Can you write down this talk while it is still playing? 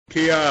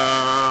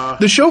Kia.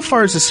 The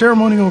shofar is a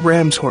ceremonial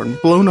ram's horn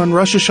blown on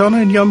Rosh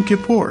Hashanah and Yom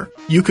Kippur.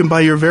 You can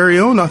buy your very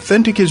own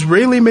authentic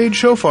Israeli-made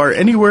shofar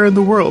anywhere in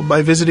the world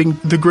by visiting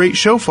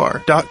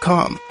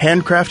thegreatshofar.com.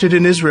 Handcrafted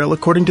in Israel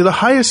according to the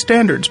highest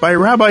standards by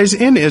rabbis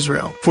in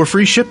Israel. For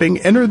free shipping,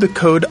 enter the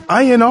code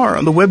INR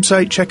on the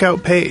website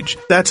checkout page.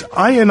 That's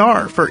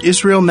INR for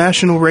Israel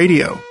National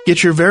Radio.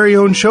 Get your very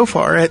own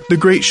shofar at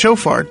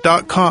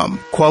thegreatshofar.com.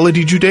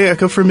 Quality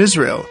Judaica from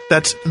Israel.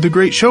 That's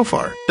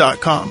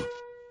thegreatshofar.com.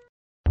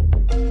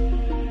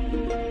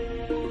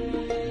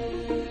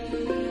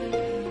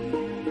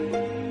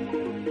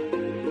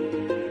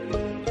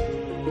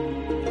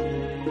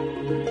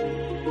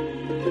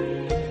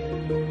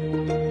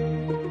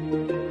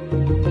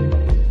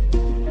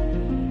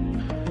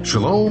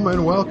 Shalom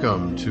and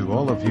welcome to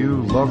all of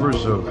you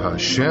lovers of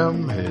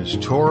Hashem, His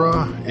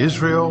Torah,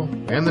 Israel,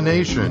 and the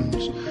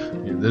nations.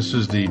 This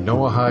is the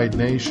Noahide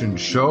Nation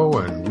show,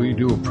 and we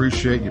do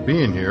appreciate you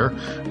being here.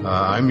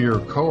 I'm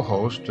your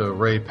co-host,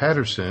 Ray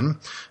Patterson,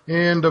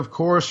 and of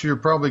course, you're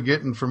probably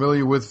getting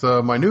familiar with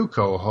my new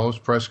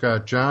co-host,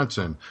 Prescott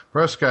Johnson.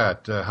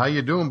 Prescott, how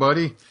you doing,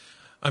 buddy?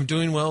 I'm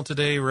doing well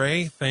today,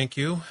 Ray. Thank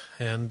you.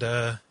 And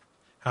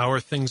how are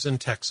things in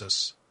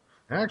Texas?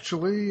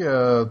 Actually,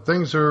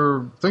 things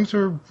are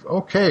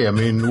okay. I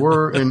mean,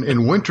 we're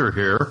in winter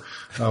here.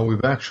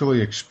 We've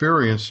actually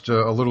experienced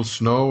a little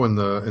snow in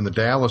the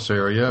Dallas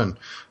area, and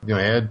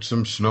had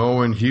some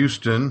snow in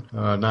Houston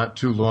not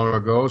too long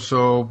ago.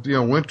 So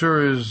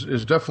winter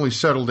is definitely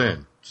settled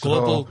in.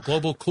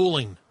 Global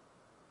cooling.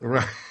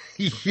 Right.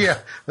 Yeah,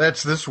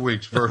 that's this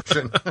week's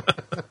version.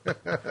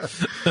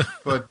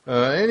 But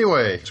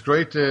anyway, it's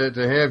great to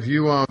have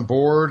you on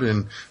board,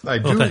 and I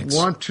do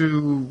want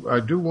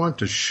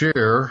to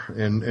share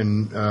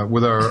and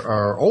with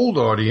our old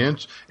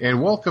audience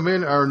and welcome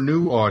in our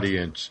new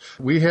audience.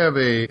 We have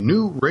a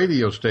new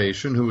radio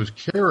station who is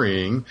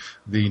carrying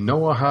the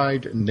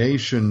Noahide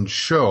Nation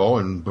show,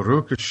 and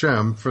Baruch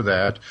Hashem for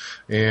that.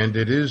 And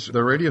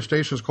the radio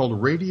station is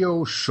called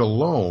Radio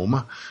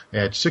Shalom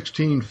at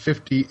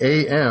 1650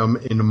 AM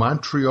in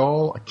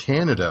Montreal,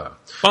 Canada.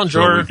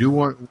 Bonjour.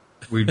 So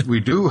we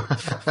do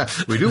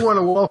want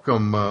to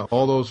welcome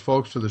all those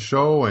folks to the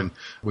show, and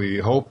we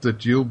hope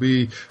that you'll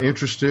be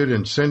interested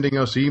in sending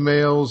us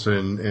emails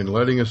and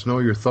letting us know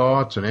your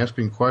thoughts and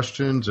asking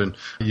questions. And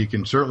you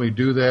can certainly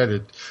do that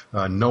at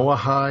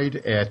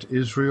Noahide at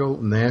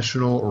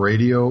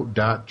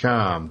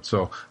IsraelNationalRadio.com.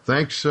 So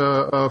thanks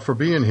for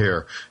being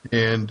here.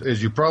 And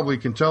as you probably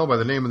can tell by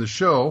the name of the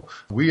show,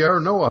 we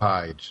are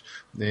Noahides.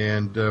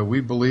 And we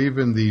believe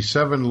in the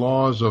 7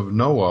 laws of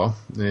Noah.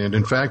 And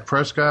in fact,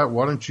 Prescott,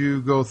 why don't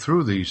you go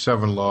through the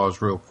 7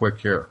 laws real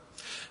quick here?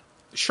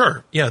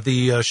 Sure. Yeah,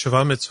 the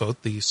Sheva Mitzvot,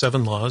 the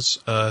 7 laws,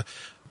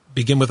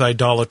 begin with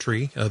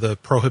idolatry, the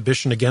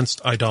prohibition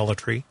against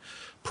idolatry,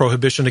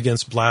 prohibition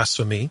against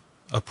blasphemy,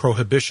 a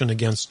prohibition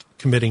against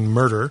committing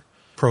murder,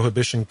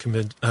 prohibition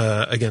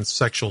against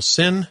sexual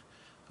sin,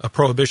 a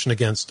prohibition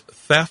against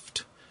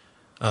theft,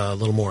 a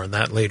little more on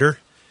that later,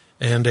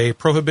 and a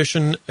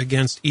prohibition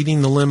against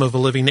eating the limb of a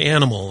living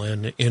animal.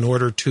 And in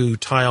order to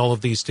tie all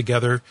of these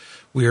together,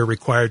 we are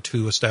required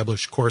to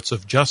establish courts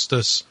of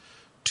justice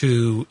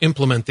to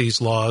implement these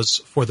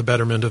laws for the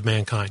betterment of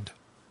mankind.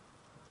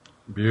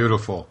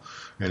 Beautiful.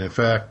 And in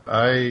fact,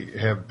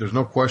 there's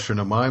no question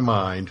in my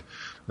mind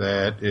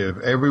that if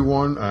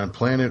everyone on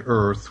planet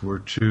Earth were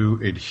to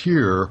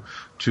adhere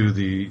to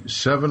the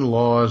 7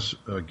 laws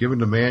given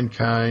to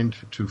mankind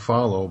to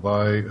follow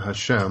by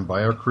Hashem,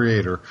 by our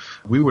Creator,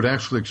 we would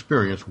actually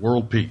experience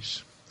world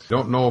peace.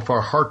 Don't know if our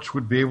hearts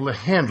would be able to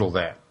handle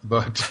that,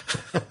 but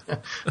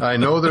I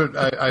know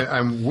that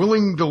I'm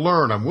willing to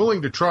learn. I'm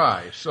willing to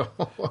try. So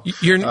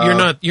you're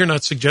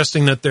not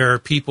suggesting that there are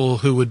people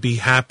who would be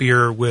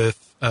happier with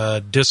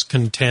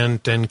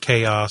discontent and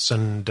chaos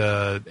and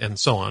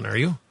so on, are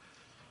you?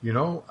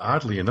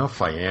 Oddly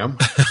enough, I am.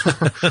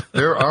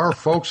 There are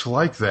folks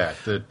like that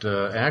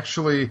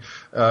actually,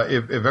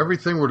 if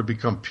everything were to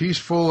become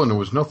peaceful and there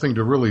was nothing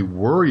to really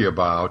worry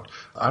about,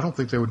 I don't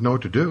think they would know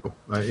what to do.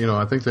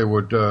 I think they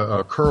would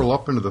curl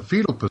up into the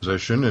fetal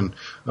position and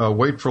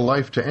wait for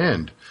life to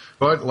end.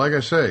 But like I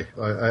say,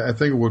 I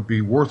think it would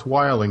be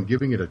worthwhile in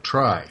giving it a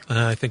try.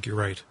 I think you're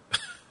right.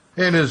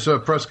 And as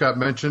Prescott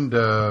mentioned,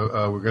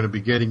 we're going to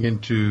be getting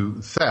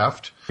into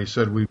theft. He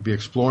said we'd be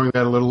exploring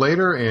that a little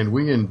later, and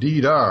we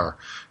indeed are.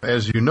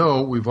 As you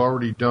know, we've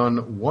already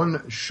done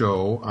one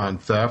show on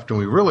theft, and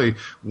we really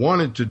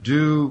wanted to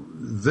do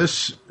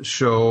this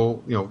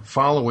show,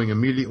 following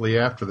immediately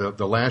after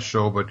the last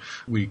show, but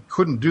we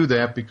couldn't do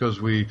that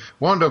because we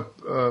wound up,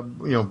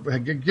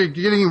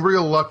 getting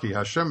real lucky.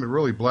 Hashem had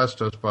really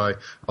blessed us by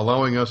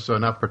allowing us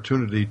an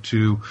opportunity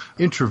to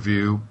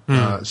interview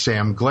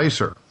Sam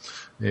Glaser.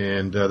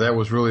 And that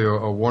was really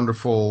a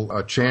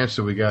wonderful chance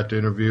that we got to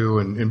interview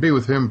and be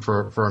with him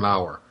for an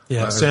hour.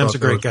 Yeah, Sam's a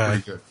great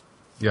guy.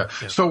 Yeah.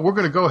 So we're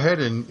going to go ahead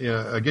and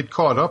get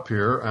caught up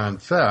here on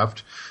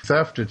theft.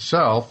 Theft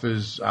itself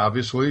is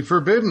obviously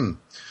forbidden.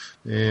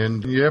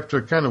 And you have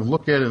to kind of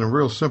look at it in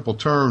real simple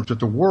terms that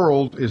the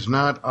world is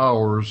not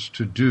ours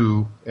to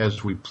do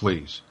as we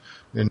please.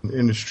 And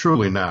it's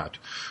truly not.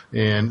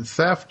 And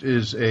theft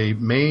is a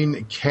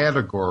main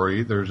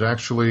category. There's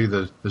actually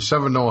the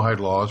 7 Noahide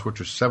laws, which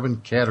are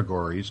 7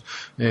 categories.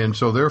 And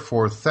so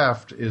therefore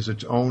theft is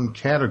its own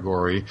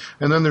category.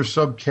 And then there's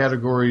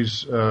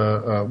subcategories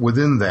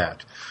within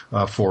that.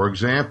 For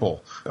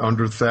example,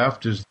 under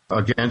theft is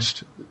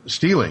against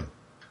stealing.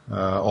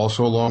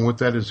 Also along with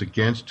that is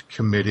against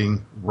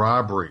committing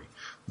robbery.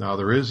 Now,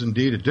 there is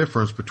indeed a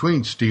difference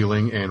between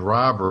stealing and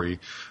robbery.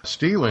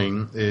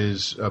 Stealing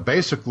is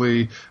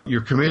basically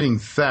you're committing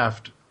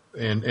theft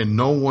and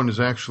no one is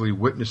actually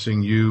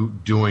witnessing you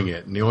doing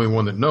it. And the only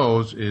one that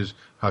knows is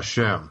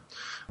Hashem.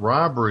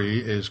 Robbery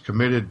is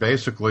committed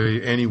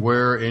basically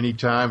anywhere,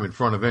 anytime, in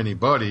front of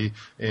anybody,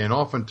 and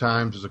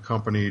oftentimes is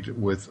accompanied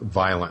with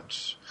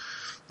violence.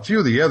 A few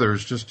of the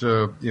others, just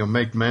to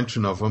make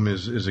mention of them,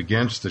 is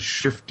against the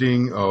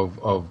shifting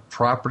of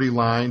property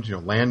lines,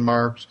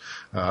 landmarks,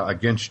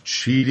 against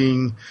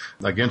cheating,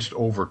 against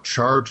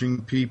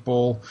overcharging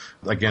people,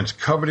 against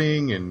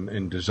coveting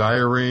and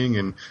desiring,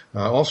 and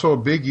also a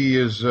biggie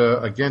is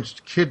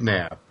against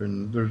kidnap.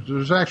 And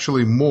there's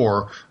actually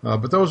more,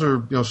 but those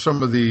are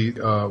some of the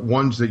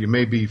ones that you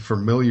may be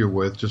familiar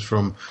with just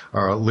from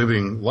our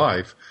living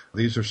life.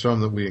 These are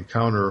some that we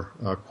encounter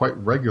quite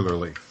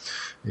regularly.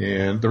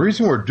 And the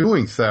reason we're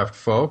doing theft,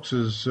 folks,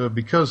 is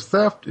because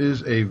theft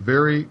is a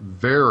very,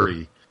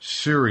 very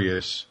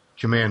serious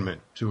commandment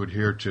to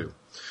adhere to.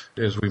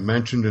 As we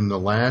mentioned in the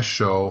last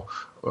show,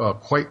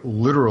 quite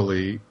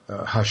literally,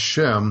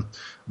 Hashem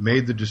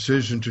made the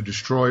decision to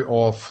destroy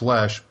all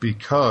flesh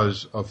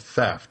because of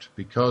theft,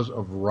 because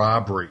of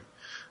robbery.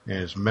 And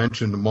it's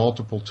mentioned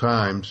multiple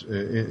times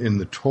in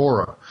the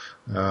Torah,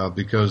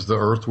 because the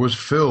earth was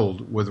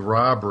filled with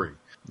robbery.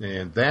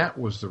 And that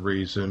was the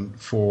reason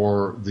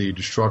for the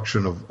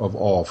destruction of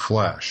all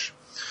flesh.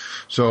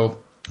 So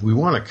we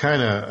want to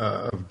kind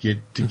of get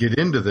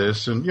into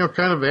this and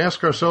kind of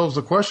ask ourselves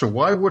the question: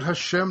 why would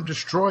Hashem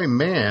destroy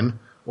man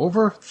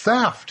over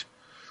theft?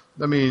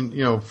 I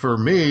mean, for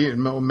me, it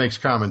makes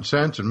common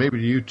sense, and maybe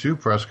to you too,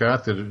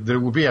 Prescott, that it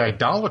would be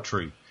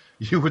idolatry.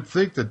 You would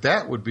think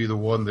that would be the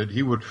one that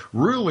he would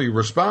really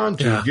respond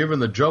to, given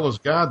the jealous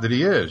God that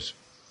he is.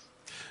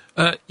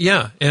 And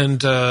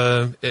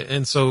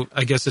so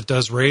I guess it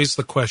does raise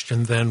the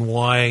question then: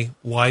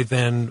 why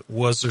then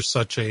was there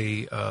such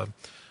a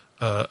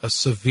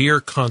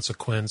severe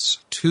consequence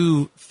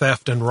to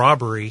theft and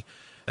robbery,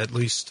 at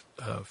least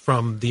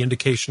from the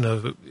indication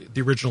of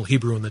the original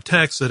Hebrew in the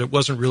text, that it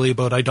wasn't really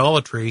about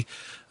idolatry,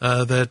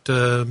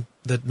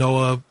 that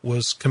Noah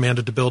was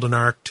commanded to build an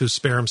ark to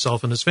spare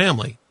himself and his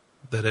family,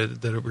 that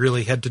it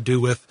really had to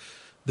do with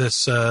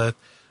this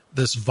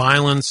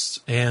violence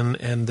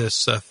and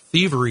this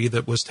thievery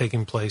that was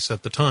taking place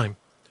at the time.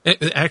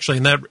 Actually,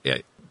 and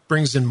that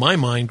brings in my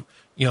mind,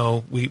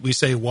 we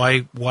say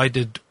why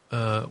did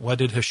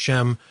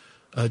Hashem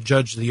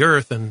judge the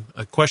earth? And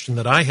a question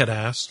that I had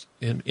asked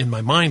in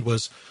my mind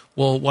was,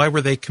 well, why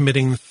were they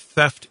committing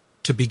theft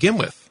to begin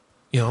with?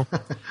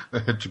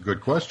 That's a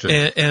good question.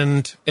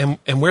 And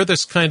where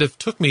this kind of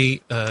took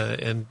me,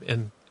 and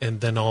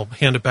then I'll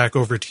hand it back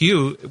over to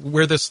you,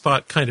 where this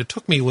thought kind of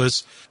took me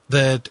was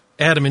that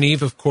Adam and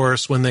Eve, of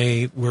course, when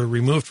they were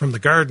removed from the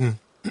garden,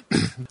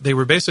 they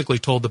were basically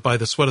told that by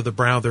the sweat of the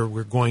brow they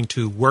were going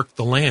to work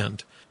the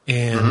land.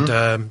 And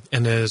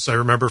and as I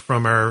remember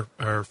from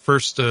our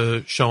first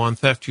show on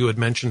theft, you had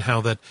mentioned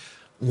how that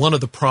one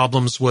of the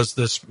problems was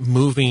this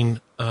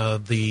moving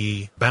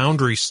the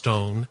boundary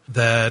stone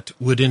that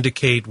would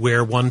indicate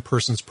where one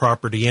person's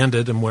property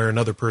ended and where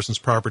another person's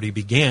property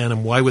began.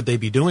 And why would they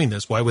be doing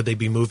this? Why would they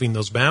be moving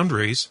those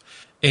boundaries?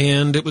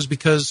 And it was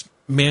because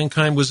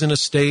mankind was in a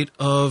state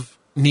of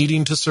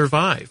needing to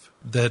survive,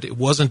 that it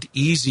wasn't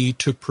easy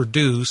to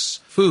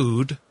produce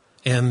food,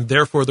 and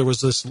therefore there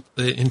was this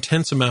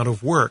intense amount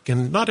of work.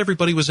 And not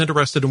everybody was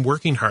interested in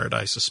working hard,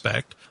 I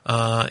suspect,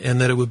 and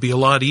that it would be a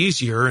lot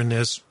easier. And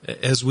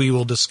as we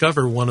will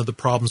discover, one of the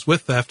problems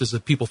with theft is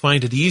that people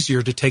find it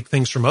easier to take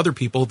things from other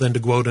people than to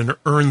go out and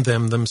earn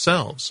them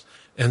themselves.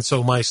 And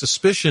so my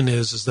suspicion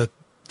is that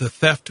the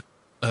theft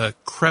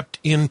crept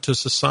into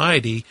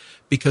society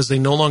because they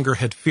no longer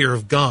had fear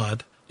of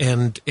God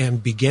and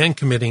began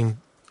committing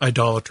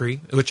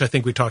idolatry, which I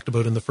think we talked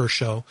about in the first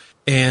show,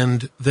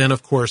 and then,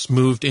 of course,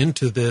 moved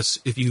into this: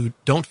 if you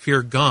don't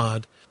fear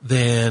God,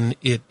 then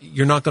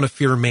you're not going to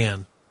fear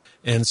man.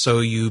 And so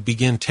you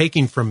begin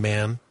taking from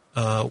man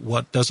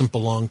what doesn't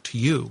belong to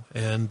you.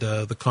 And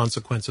the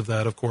consequence of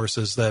that, of course,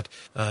 is that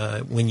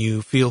when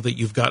you feel that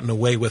you've gotten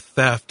away with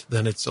theft,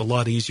 then it's a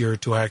lot easier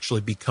to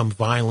actually become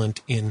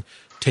violent in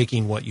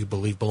taking what you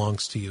believe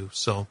belongs to you.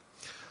 So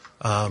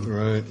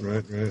Right.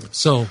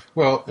 So,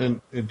 well,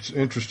 and it's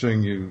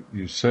interesting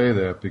you say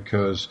that,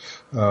 because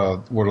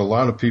what a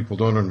lot of people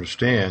don't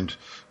understand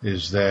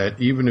is that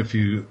even if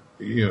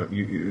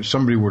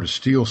somebody were to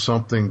steal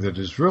something that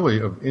is really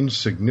of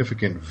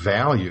insignificant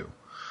value,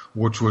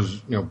 which was,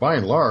 by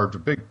and large, a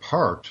big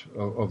part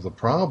of the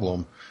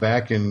problem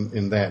back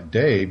in that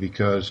day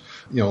because,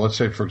 let's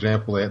say, for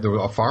example, there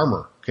was a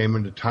farmer came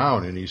into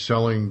town and he's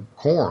selling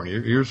corn,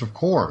 ears of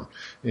corn,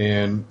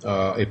 and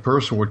a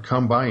person would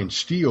come by and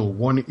steal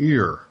one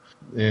ear.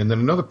 And then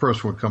another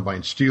person would come by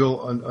and steal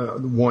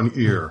one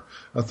ear.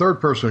 A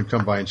third person would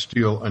come by and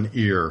steal an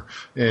ear.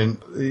 And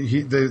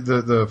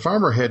the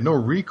farmer had no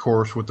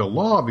recourse with the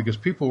law because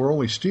people were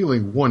only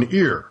stealing one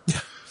ear.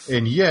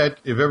 And yet,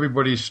 if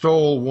everybody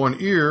stole one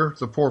ear,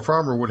 the poor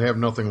farmer would have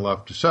nothing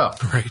left to sell.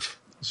 Right.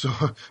 So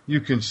you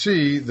can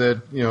see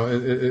that,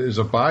 as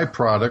a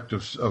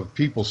byproduct of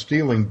people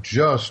stealing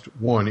just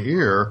one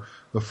ear,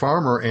 the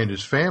farmer and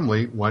his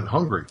family went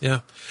hungry. Yeah,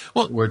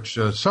 well, which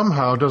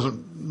somehow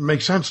doesn't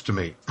make sense to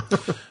me.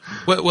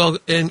 well,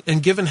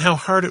 and given how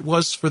hard it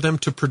was for them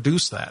to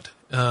produce that,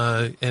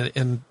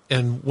 and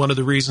one of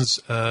the reasons,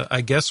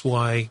 I guess,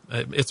 why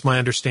it's my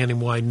understanding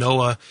why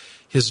Noah,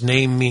 his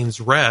name means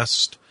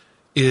rest,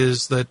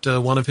 is that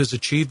one of his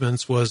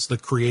achievements was the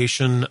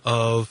creation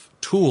of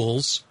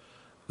tools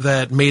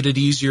that made it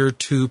easier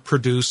to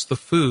produce the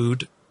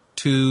food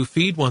to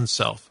feed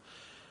oneself.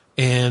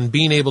 And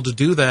being able to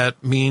do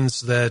that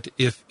means that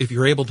if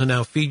you're able to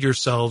now feed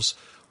yourselves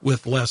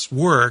with less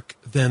work,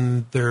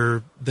 then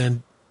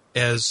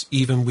as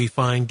even we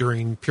find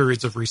during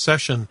periods of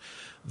recession,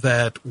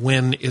 that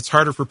when it's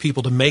harder for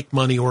people to make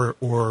money or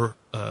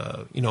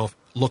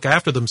look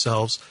after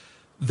themselves,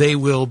 they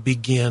will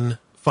begin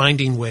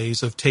finding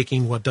ways of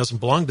taking what doesn't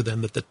belong to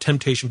them, that the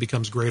temptation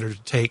becomes greater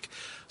to take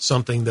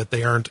something that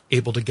they aren't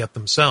able to get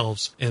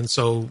themselves. And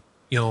so,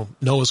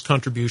 Noah's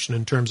contribution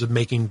in terms of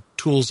making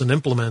tools and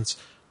implements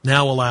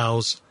now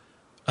allows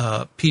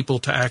people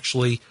to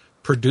actually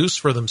produce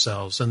for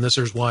themselves. And this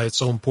is why it's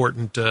so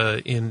important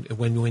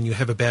when you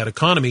have a bad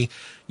economy,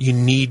 you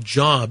need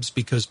jobs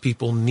because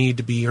people need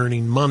to be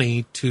earning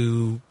money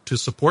to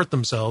support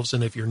themselves.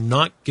 And if you're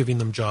not giving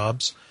them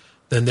jobs,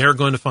 then they're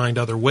going to find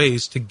other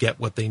ways to get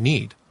what they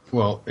need.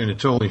 Well, and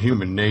it's only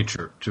human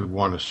nature to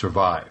want to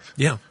survive.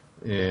 Yeah.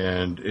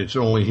 And it's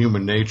only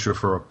human nature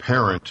for a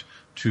parent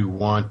to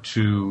want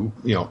to,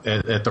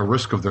 at the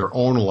risk of their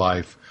own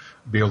life,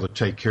 be able to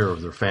take care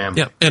of their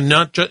family. Yeah, and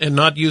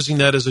not using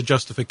that as a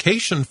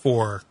justification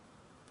for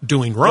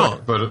doing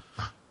wrong. Right,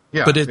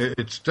 but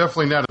it's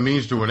definitely not a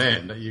means to an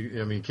end.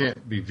 It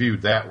can't be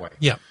viewed that way.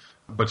 Yeah.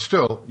 But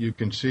still, you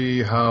can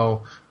see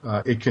how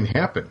it can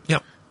happen. Yeah.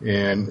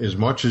 And as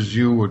much as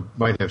you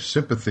might have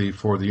sympathy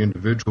for the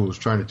individual who's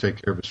trying to take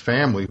care of his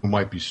family who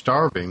might be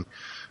starving,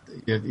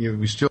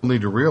 we still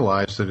need to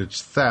realize that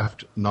it's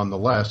theft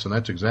nonetheless, and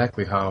that's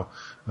exactly how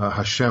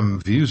Hashem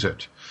views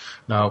it.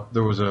 Now,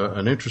 there was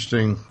an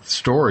interesting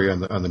story on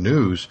the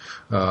news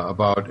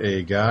about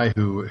a guy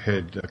who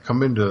had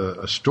come into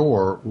a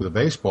store with a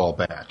baseball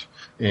bat,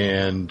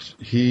 and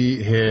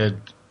he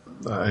had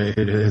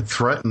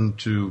threatened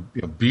to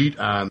beat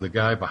on the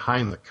guy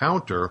behind the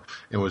counter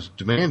and was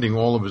demanding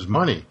all of his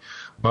money.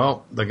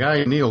 Well, the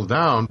guy kneeled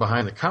down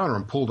behind the counter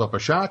and pulled up a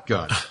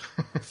shotgun.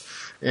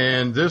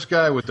 And this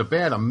guy with the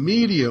bat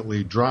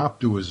immediately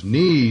dropped to his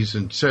knees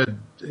and said,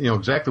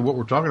 exactly what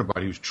we're talking about.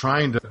 He was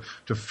trying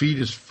to feed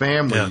his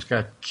family. Yeah. He's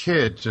got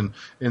kids and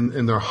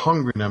they're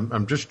hungry, and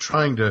I'm just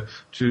trying to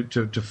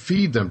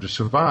feed them, to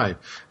survive.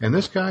 And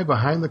this guy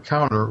behind the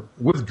counter,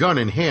 with gun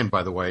in hand,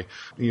 by the way,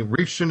 he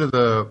reached into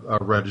the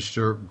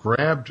register,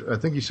 grabbed, I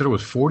think he said it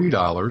was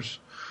 $40,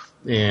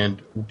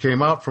 and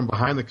came out from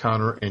behind the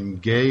counter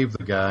and gave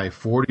the guy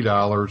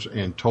 $40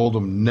 and told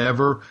him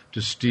never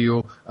to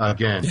steal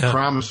again. Yeah.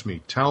 Promise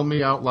me, tell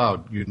me out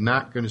loud, you're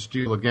not going to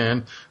steal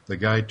again. The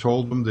guy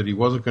told him that he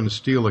wasn't going to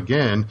steal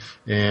again,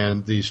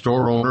 and the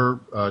store owner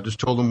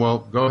just told him, well,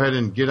 go ahead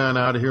and get on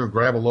out of here and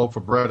grab a loaf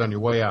of bread on your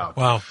way out.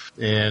 Wow.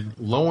 And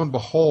lo and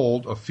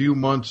behold, a few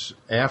months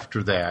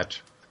after that,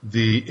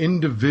 the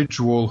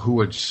individual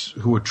who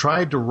had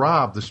tried to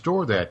rob the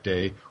store that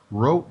day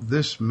wrote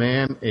this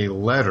man a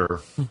letter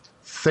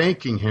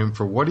thanking him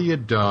for what he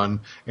had done,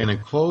 and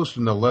enclosed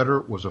in the letter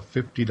was a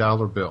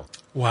 $50 bill.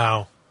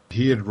 Wow.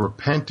 He had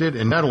repented,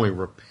 and not only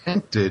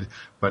repented,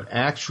 but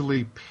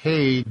actually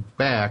paid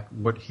back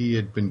what he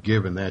had been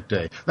given that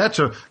day. That's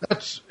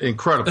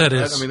incredible. That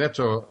is.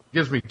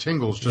 Gives me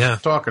tingles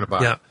just talking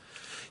about it.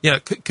 Yeah,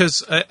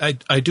 because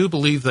I do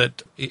believe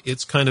that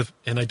it's kind of,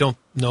 and I don't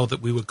know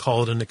that we would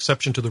call it an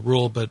exception to the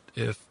rule, but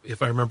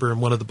if I remember in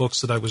one of the books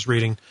that I was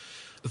reading,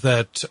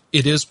 that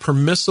it is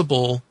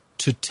permissible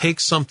to take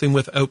something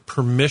without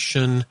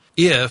permission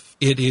if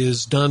it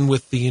is done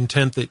with the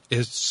intent that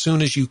as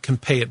soon as you can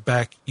pay it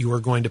back, you are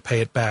going to pay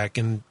it back.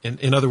 And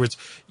in other words,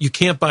 you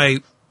can't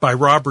by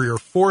robbery or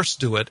force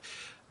do it,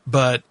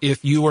 but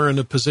if you are in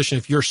a position,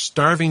 if you're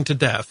starving to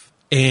death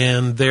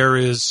and there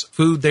is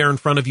food there in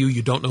front of you,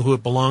 you don't know who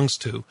it belongs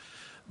to,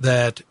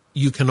 that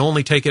you can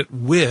only take it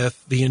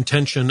with the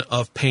intention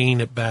of paying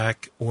it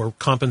back or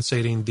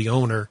compensating the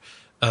owner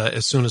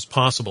as soon as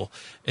possible.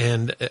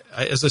 And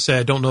as I say,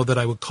 I don't know that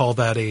I would call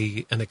that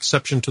an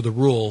exception to the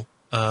rule,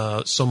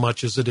 so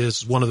much as it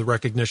is one of the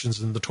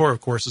recognitions in the Torah,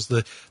 of course, is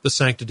the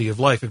sanctity of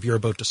life. If you're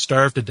about to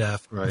starve to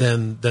death, right,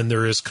 then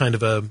there is kind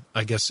of a,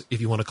 I guess,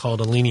 if you want to call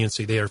it a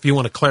leniency there. If you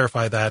want to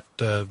clarify that,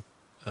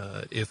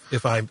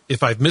 if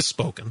I've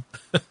misspoken.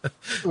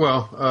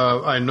 Well,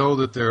 I know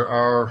that there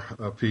are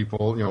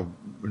people,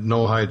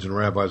 Noahides and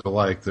rabbis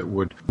alike, that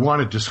would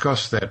want to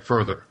discuss that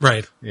further.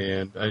 Right.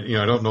 And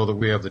I don't know that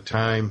we have the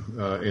time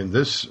in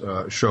this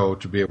show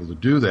to be able to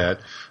do that.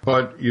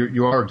 But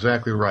you are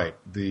exactly right.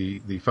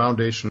 The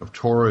foundation of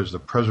Torah is the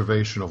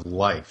preservation of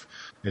life.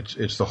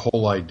 It's the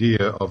whole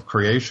idea of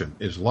creation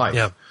is life.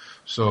 Yeah.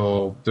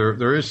 So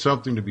there is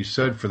something to be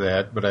said for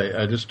that, but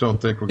I just don't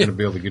think we're going to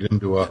be able to get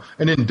into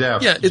an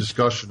in-depth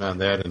discussion on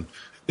that. And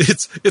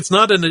it's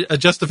not a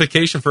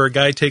justification for a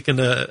guy taking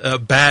a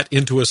bat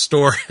into a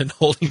store and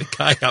holding the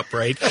guy up,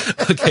 right?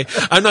 Okay,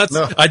 I'm not.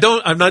 No.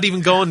 I'm not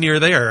even going near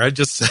there. I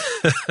just.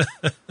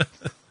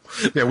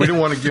 Yeah, we don't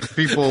want to give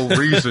people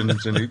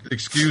reasons and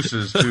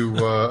excuses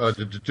to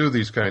do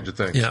these kinds of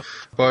things. Yeah.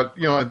 But,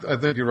 I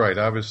think you're right.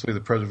 Obviously,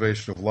 the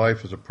preservation of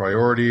life is a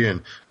priority,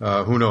 and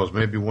who knows,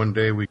 maybe one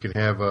day we can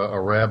have a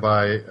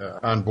rabbi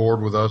on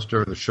board with us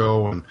during the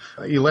show and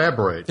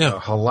elaborate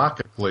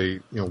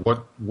halakhically,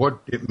 what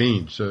it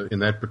means in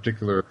that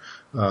particular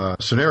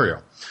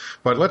scenario.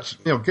 But let's,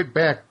 get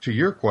back to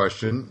your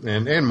question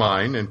and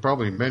mine, and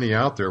probably many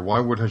out there. Why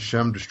would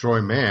Hashem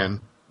destroy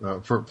man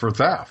for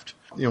theft?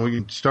 We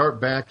can start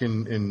back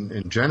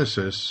in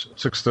Genesis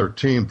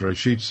 6:13,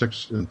 Bereshit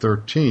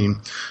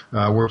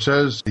 6:13, where it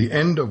says, "The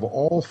end of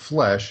all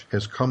flesh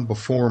has come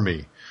before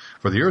me,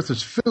 for the earth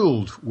is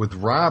filled with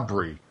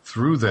robbery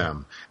through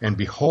them, and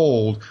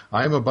behold,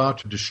 I am about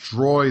to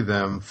destroy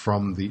them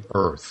from the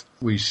earth."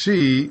 We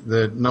see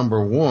that,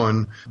 number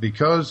one,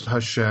 because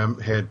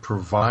Hashem had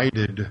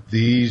provided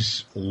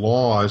these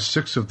laws,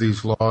 6 of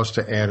these laws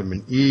to Adam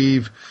and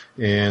Eve,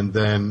 and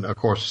then, of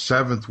course,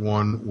 7th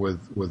one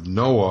with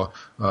Noah,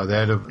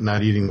 that of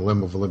not eating the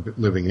limb of a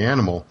living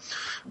animal,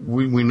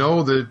 we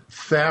know that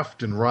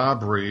theft and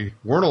robbery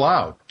weren't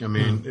allowed. I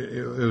mean,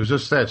 it was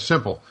just that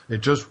simple.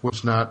 It just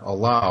was not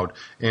allowed.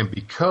 And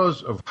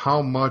because of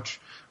how much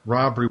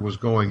robbery was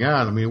going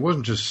on, I mean, it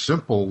wasn't just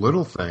simple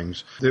little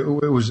things. It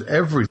was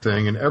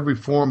everything in every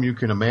form you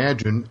can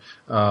imagine,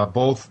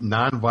 both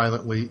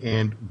non-violently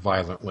and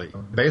violently.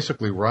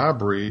 Basically,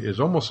 robbery is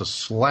almost a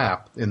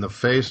slap in the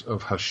face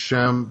of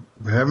Hashem,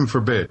 heaven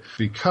forbid,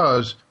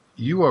 because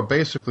you are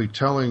basically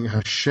telling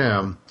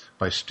Hashem,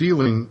 by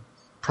stealing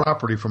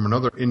property from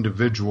another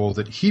individual,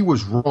 that he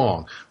was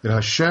wrong, that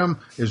Hashem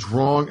is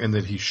wrong, and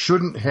that he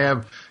shouldn't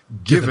have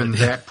given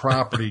that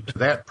property to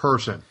that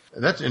person.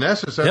 That's in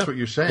essence, that's what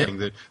you're saying,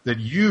 that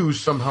you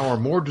somehow are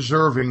more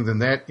deserving than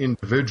that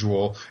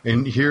individual,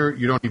 and here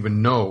you don't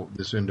even know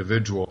this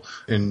individual,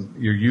 and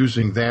you're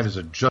using that as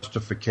a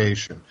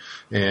justification.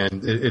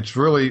 And it's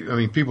really, I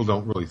mean, people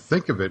don't really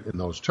think of it in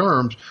those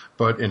terms,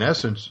 but in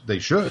essence, they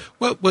should.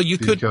 Well, you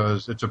could,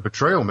 because it's a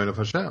betrayalment of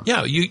Hashem.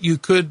 Yeah, you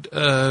could,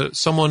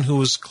 someone who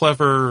was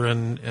clever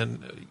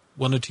and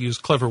wanted to use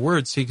clever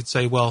words, he could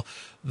say, well,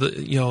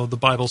 the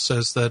Bible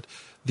says that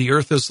the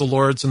earth is the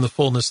Lord's and the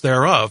fullness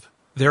thereof.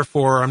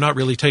 Therefore, I'm not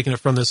really taking it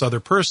from this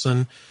other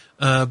person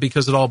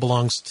because it all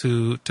belongs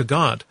to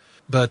God.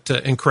 But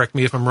and correct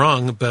me if I'm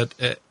wrong, but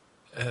at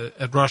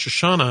Rosh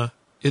Hashanah,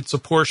 it's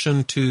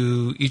apportioned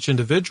to each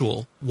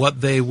individual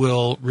what they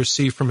will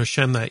receive from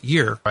Hashem that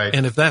year. Right.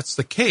 And if that's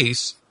the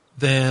case,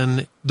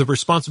 then the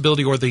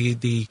responsibility or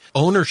the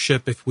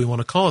ownership, if we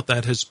want to call it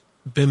that, has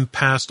been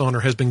passed on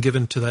or has been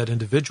given to that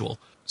individual.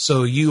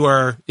 So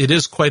it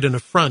is quite an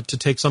affront to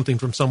take something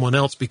from someone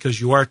else because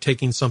you are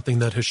taking something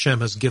that Hashem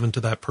has given to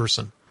that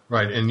person.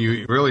 Right, and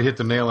you really hit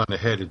the nail on the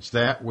head. It's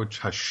that which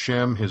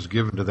Hashem has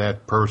given to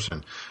that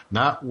person,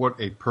 not what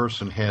a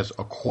person has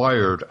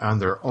acquired on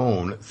their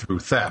own through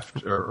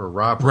theft or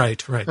robbery.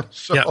 Right.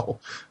 So,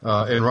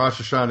 and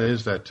Rosh Hashanah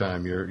is that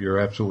time. You're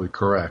absolutely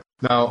correct.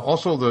 Now,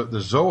 also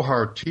the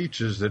Zohar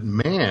teaches that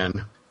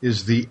man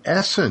is the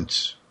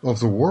essence of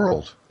the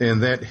world,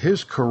 and that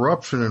his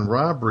corruption and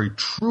robbery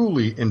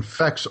truly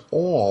infects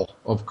all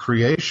of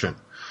creation.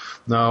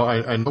 Now,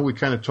 I know we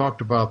kind of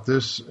talked about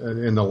this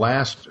in the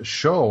last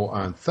show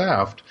on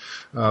theft,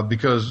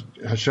 because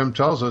Hashem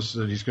tells us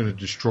that he's going to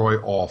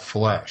destroy all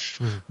flesh.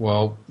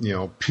 Well,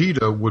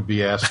 PETA would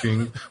be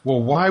asking,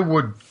 well, why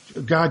would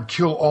God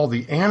kill all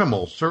the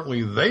animals?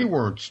 Certainly they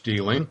weren't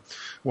stealing.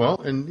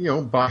 Well,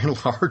 and, by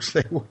and large,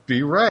 they would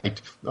be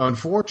right.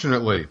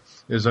 Unfortunately,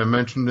 as I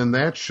mentioned in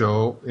that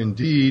show,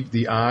 indeed,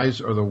 the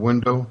eyes are the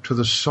window to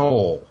the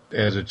soul.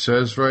 As it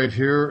says right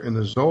here in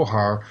the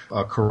Zohar,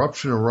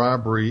 corruption and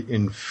robbery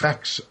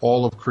infects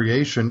all of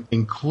creation,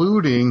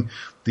 including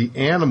the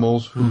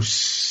animals who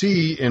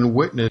see and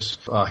witness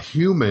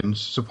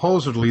humans,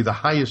 supposedly the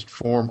highest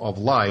form of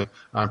life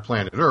on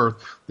planet Earth.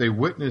 They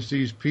witness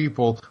these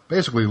people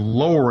basically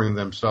lowering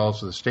themselves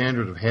to the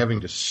standard of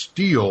having to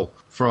steal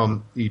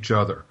from each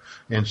other.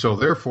 And so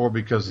therefore,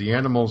 because the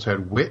animals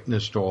had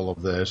witnessed all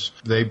of this,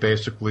 they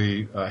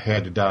basically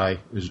had to die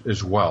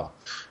as well.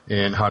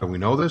 And how do we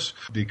know this?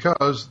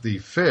 Because the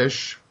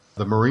fish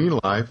the marine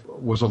life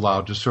was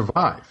allowed to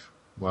survive.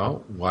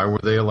 Well, why were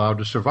they allowed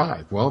to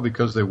survive? Well,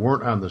 because they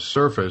weren't on the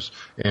surface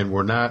and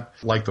were not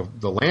like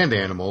the land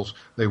animals.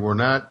 They were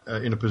not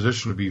in a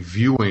position to be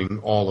viewing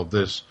all of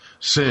this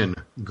sin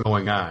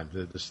going on,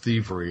 this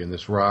thievery and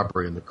this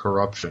robbery and the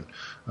corruption.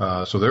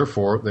 So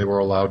therefore, they were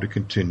allowed to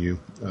continue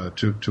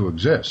to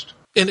exist.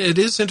 And it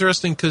is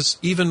interesting because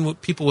even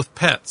with people with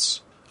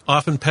pets,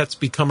 often pets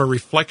become a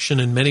reflection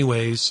in many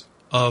ways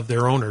of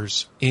their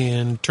owners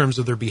in terms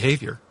of their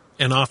behavior.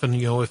 And often,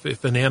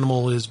 if an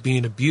animal is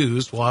being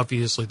abused, well,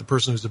 obviously the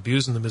person who's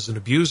abusing them is an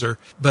abuser,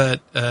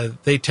 but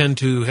they tend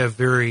to have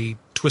very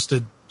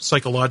twisted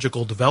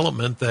psychological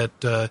development that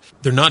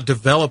they're not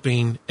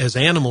developing as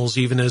animals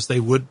even as they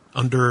would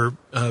under,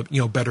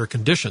 better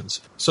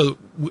conditions. So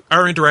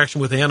our interaction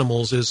with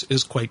animals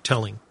is quite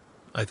telling,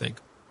 I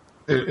think.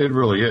 It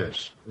really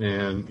is.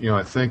 And,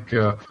 I think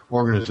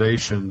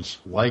organizations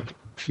like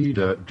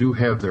PETA do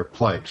have their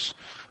place.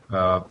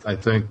 I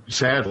think,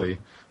 sadly,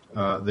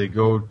 they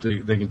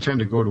can tend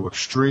to go to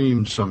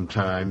extremes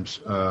sometimes,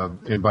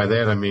 and by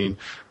that I mean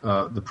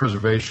the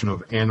preservation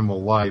of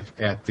animal life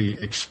at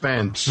the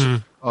expense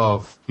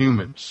of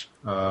humans,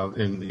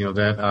 and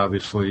that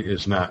obviously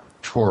is not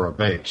Torah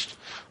based.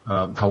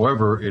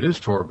 However, it is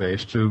Torah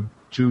based to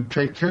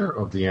take care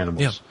of the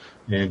animals. Yeah.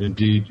 And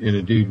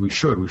indeed, we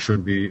should. We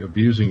shouldn't be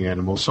abusing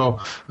animals. So,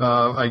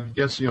 I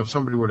guess, if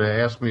somebody were to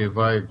ask me if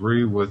I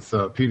agree with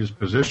PETA's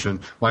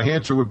position, my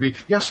answer would be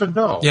yes and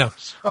no. Yeah.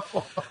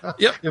 So,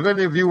 if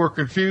any of you were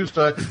confused,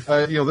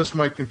 this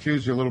might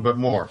confuse you a little bit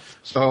more.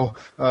 So,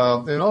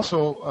 and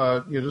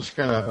also, just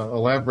kind of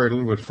elaborate a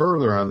little bit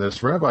further on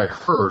this. Rabbi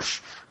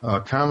Hirsch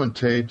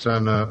commentates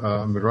on a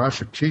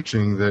Midrashic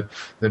teaching that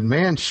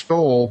man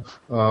stole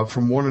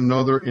from one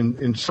another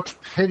in such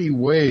petty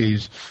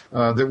ways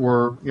that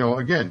were,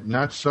 again,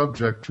 not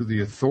subject to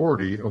the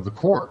authority of the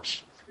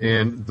courts.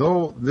 And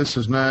though this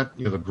is not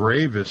the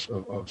gravest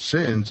of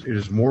sins, it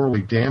is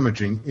morally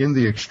damaging in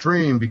the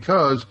extreme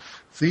because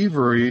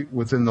thievery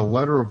within the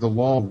letter of the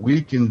law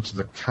weakens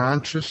the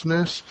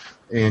consciousness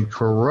and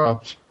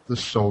corrupts the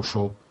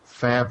social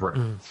fabric,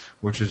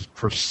 which is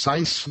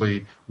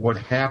precisely what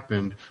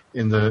happened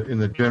in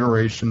the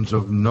generations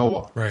of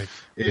Noah. Right.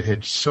 It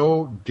had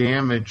so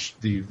damaged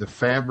the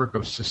fabric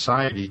of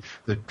society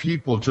that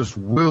people just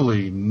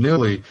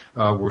willy-nilly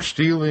were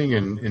stealing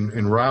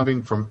and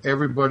robbing from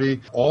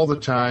everybody all the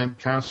time,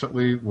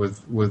 constantly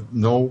with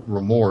no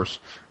remorse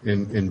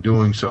in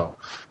doing so.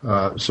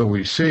 So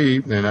we see,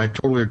 and I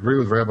totally agree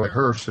with Rabbi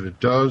Hirsch, that it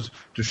does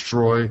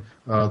destroy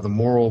the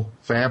moral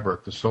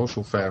fabric, the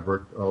social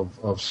fabric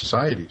of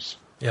societies.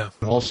 Yeah.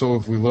 Also,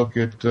 if we look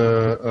at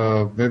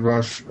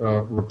Midrash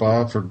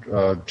Rabbah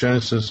for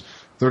Genesis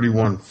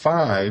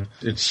 31:5,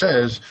 it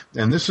says,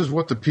 and this is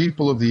what the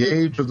people of the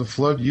age of the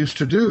flood used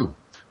to do.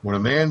 When a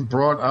man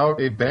brought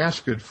out a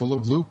basket full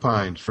of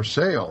lupines for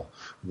sale,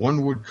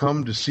 one would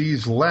come to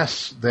seize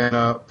less than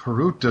a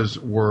peruta's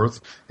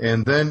worth,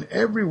 and then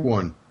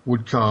everyone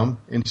would come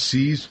and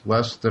seize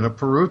less than a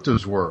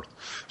peruta's worth,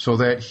 so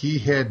that he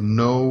had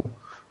no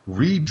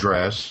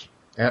redress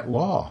at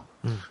law.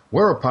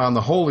 Whereupon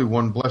the Holy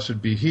One,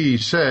 blessed be He,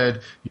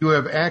 said, "You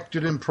have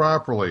acted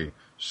improperly,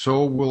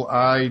 so will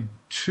I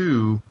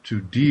too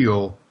to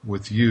deal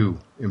with you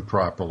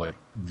improperly."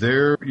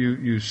 There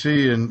you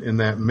see in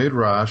that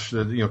midrash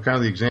that kind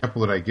of the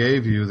example that I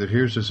gave you, that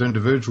here's this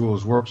individual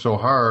who's worked so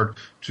hard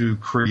to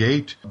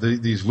create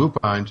these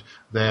lupines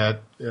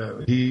that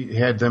he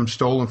had them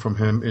stolen from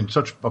him in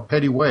such a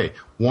petty way,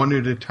 one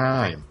at a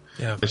time.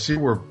 Yeah. I see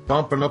we're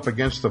bumping up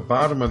against the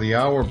bottom of the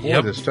hour.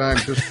 Boy, This time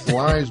just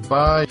flies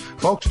by.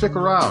 Folks, stick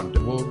around.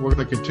 We're going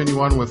to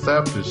continue on with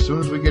theft as soon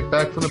as we get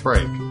back from the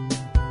break.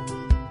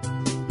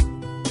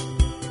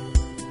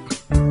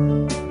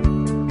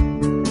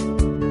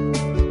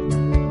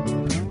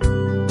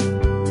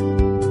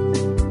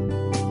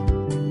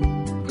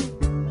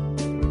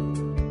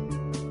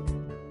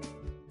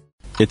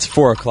 It's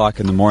 4 o'clock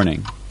in the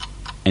morning,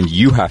 and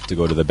you have to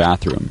go to the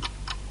bathroom.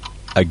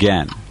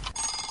 Again.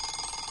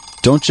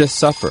 Don't just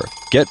suffer.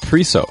 Get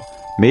Priso.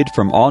 Made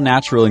from all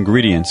natural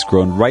ingredients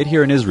grown right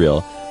here in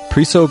Israel,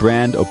 Priso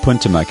brand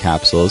Opuntuma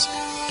capsules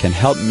can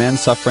help men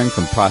suffering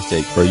from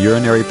prostate or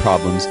urinary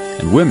problems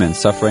and women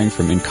suffering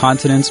from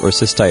incontinence or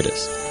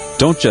cystitis.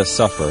 Don't just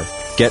suffer.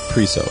 Get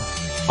Priso.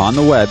 On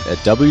the web at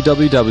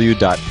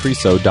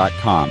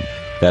www.priso.com.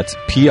 That's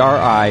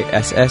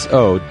PRISSO.com.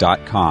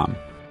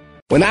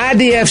 When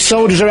IDF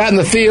soldiers are out in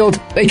the field,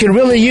 they can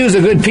really use a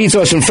good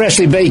pizza or some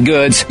freshly baked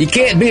goods. You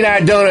can't beat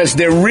our donuts.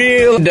 They're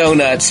real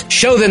donuts.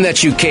 Show them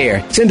that you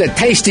care. Send a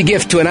tasty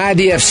gift to an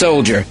IDF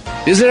soldier.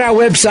 Visit our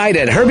website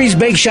at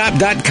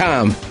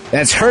herbiesbakeshop.com.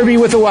 That's Herbie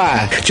with a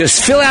Y.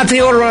 Just fill out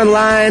the order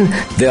online.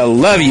 They'll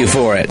love you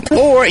for it.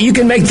 Or you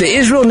can make the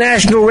Israel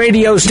National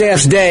Radio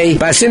staff's day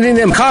by sending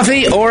them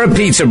coffee or a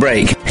pizza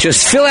break.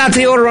 Just fill out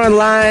the order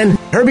online.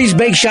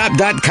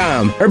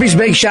 herbiesbakeshop.com.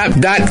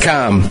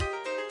 herbiesbakeshop.com.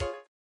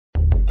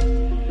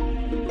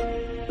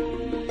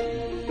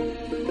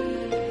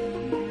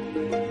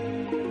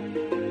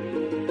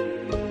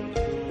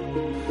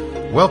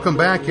 Welcome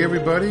back,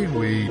 everybody.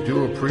 We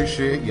do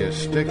appreciate you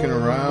sticking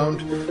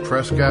around.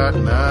 Prescott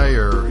and I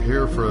are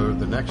here for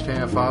the next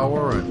half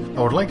hour, and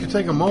I would like to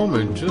take a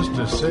moment just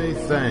to say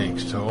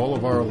thanks to all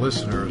of our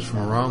listeners from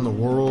around the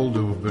world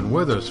who have been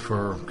with us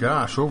for,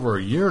 over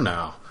a year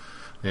now.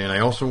 And I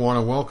also want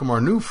to welcome our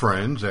new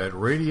friends at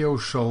Radio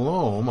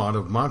Shalom out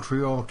of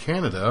Montreal,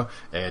 Canada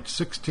at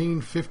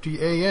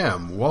 1650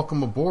 AM.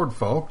 Welcome aboard,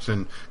 folks,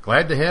 and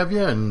glad to have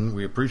you, and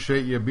we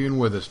appreciate you being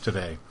with us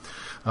today.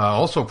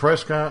 Also,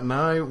 Prescott and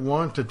I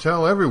want to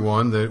tell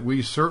everyone that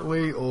we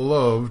certainly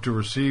love to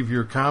receive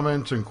your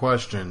comments and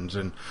questions,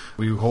 and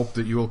we hope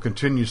that you will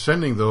continue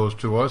sending those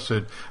to us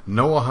at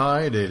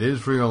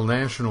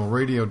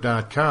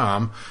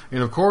noahide@israelnationalradio.com.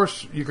 And, of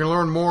course, you can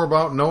learn more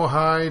about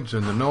Noahides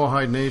and the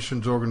Noahide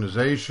Nations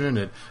organization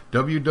at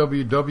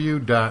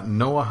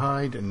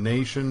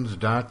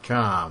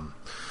www.noahidenations.com.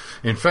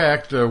 In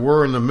fact,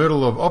 we're in the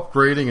middle of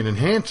upgrading and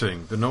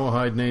enhancing the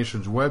Noahide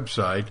Nations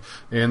website,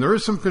 and there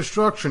is some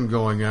construction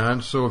going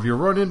on, so if you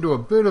run into a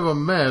bit of a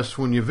mess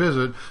when you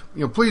visit,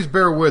 please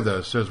bear with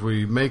us as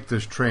we make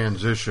this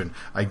transition.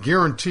 I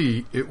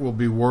guarantee it will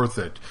be worth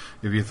it.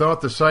 If you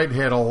thought the site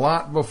had a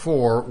lot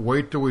before,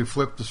 wait till we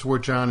flip the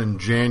switch on in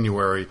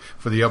January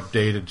for the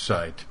updated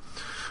site.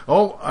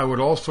 Oh, I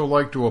would also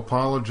like to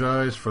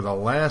apologize for the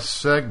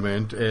last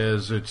segment,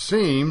 as it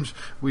seems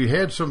we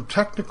had some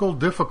technical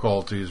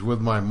difficulties with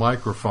my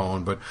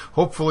microphone, but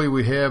hopefully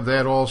we have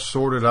that all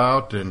sorted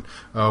out, and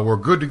we're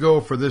good to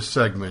go for this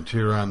segment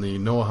here on the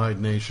Noahide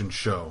Nation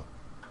show.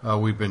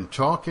 We've been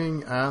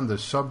talking on the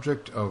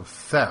subject of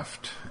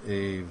theft,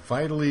 a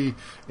vitally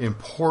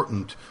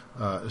important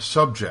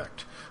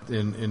subject.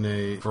 In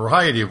a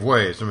variety of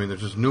ways. I mean,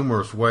 there's just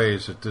numerous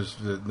ways that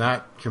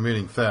not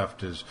committing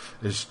theft is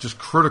just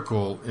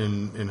critical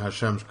in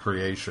Hashem's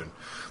creation.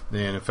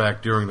 And in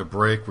fact, during the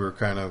break, we were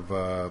kind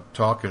of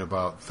talking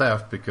about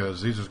theft,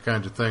 because these are the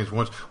kinds of things.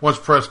 Once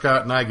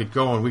Prescott and I get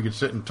going, we could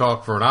sit and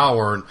talk for an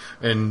hour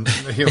and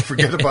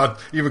forget about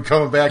even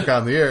coming back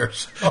on the air.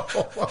 So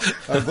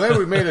I'm glad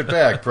we made it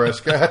back,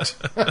 Prescott.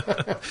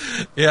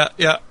 Yeah.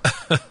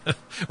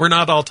 We're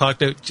not all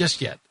talked out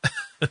just yet.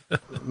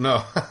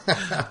 No.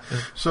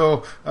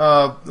 So,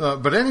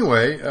 but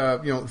anyway,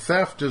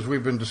 theft, as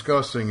we've been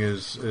discussing,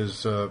 is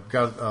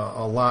got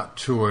a lot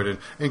to it,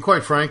 and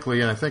quite frankly,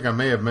 and I think I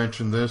may have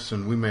mentioned this,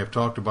 and we may have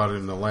talked about it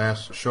in the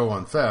last show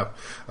on theft.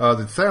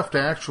 The theft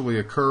actually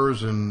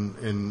occurs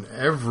in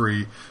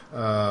every.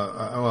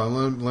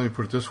 Let me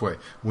put it this way: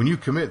 when you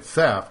commit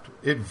theft,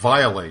 it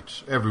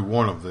violates every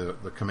one of the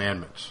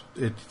commandments.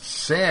 It's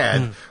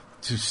sad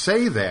to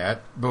say that,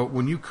 but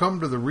when you come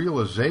to the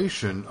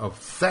realization of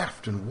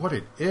theft and what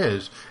it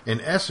is,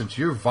 in essence,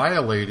 you're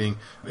violating,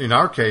 in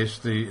our case,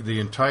 the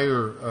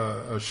entire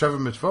Sheva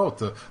Mitzvot,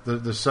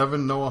 the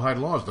 7 Noahide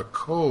laws, the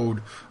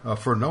code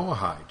for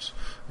Noahides.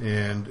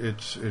 And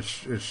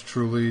it's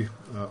truly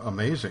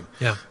amazing.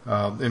 Yeah.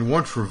 And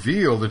once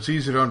revealed, it's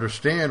easy to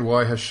understand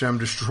why Hashem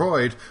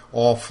destroyed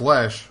all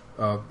flesh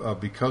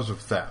because of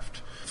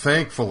theft.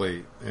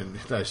 Thankfully, and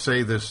I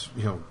say this,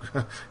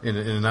 in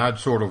an odd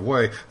sort of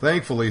way,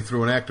 thankfully,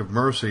 through an act of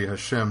mercy,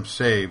 Hashem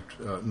saved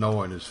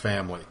Noah and his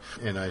family.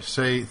 And I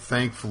say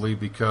thankfully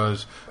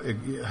because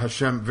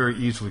Hashem very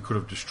easily could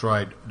have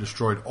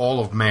destroyed all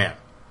of man,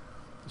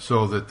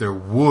 so that there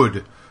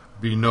would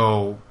be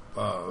no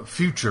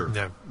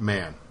future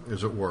man,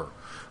 as it were.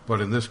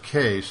 But in this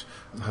case,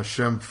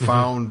 Hashem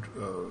found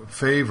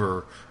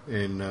favor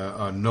in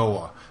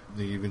Noah.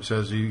 He even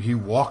says he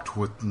walked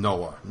with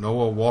Noah.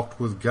 Noah walked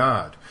with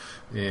God.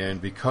 And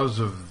because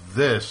of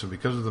this, and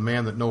because of the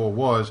man that Noah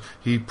was,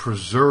 he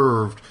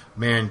preserved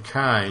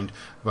mankind.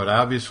 But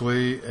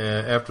obviously,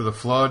 after the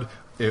flood,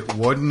 it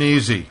wasn't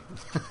easy.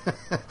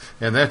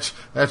 And that's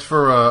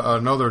for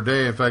another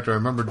day. In fact, I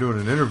remember doing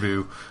an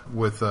interview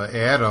with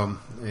Adam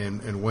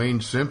and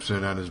Wayne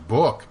Simpson on his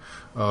book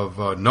of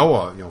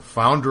Noah,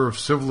 founder of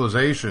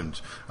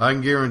civilizations. I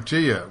can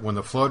guarantee you, when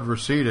the flood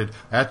receded,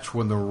 that's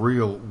when the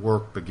real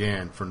work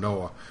began for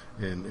Noah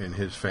and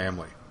his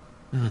family.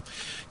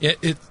 Yeah,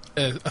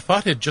 a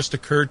thought had just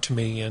occurred to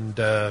me, and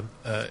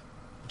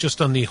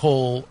just on the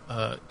whole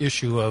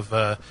issue of,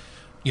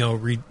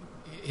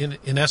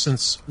 in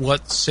essence,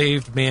 what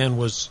saved man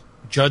was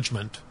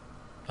judgment,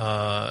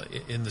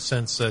 in the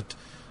sense that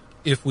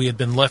if we had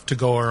been left to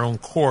go our own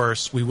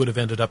course, we would have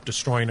ended up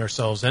destroying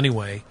ourselves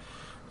anyway.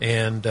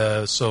 And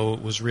so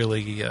it was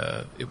really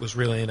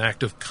an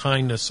act of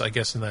kindness, I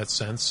guess, in that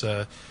sense.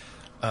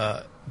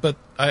 But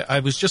I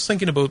was just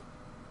thinking about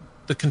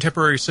the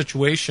contemporary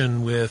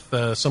situation with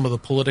some of the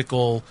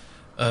political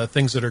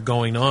things that are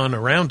going on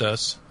around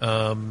us,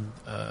 and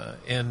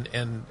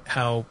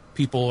how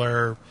people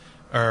are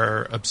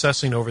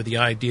obsessing over the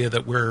idea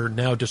that we're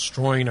now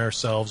destroying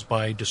ourselves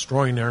by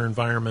destroying our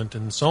environment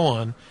and so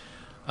on.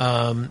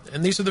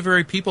 And these are the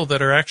very people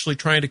that are actually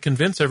trying to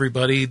convince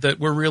everybody that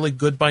we're really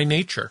good by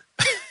nature.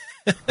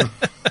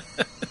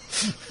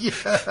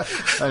 Yeah,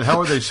 and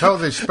how are they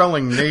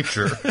spelling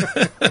nature?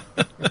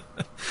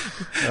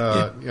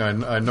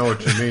 I know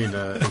what you mean,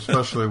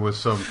 especially with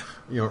some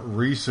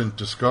recent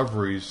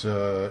discoveries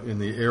in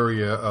the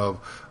area of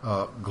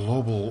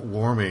global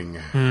warming,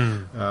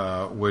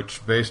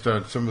 which, based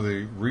on some of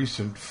the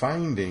recent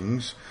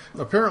findings,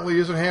 apparently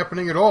isn't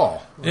happening at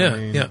all.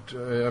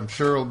 I'm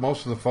sure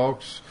most of the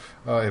folks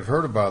have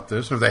heard about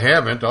this. And if they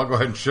haven't, I'll go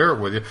ahead and share it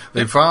with you.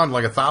 They found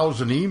like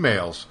 1,000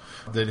 emails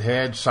that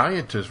had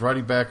scientists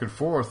writing back and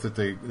forth that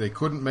they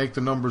couldn't make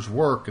the numbers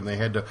work, and they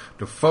had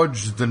to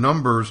fudge the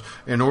numbers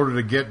in order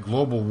to get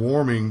global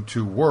warming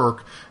to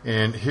work.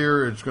 And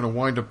here it's going to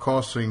wind up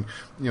costing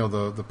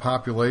the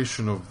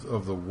population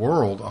of the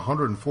world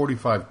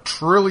 $145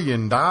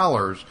 trillion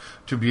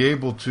to be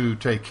able to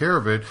take care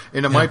of it,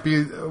 and it might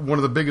be one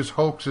of the biggest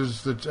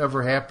hoaxes that's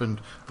ever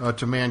happened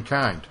to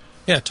mankind.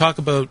 Yeah, talk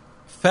about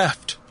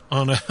theft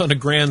on a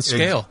grand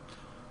scale.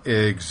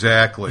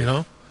 Exactly.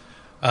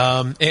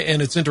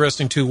 And it's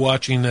interesting, too,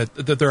 watching that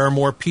there are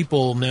more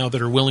people now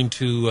that are willing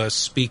to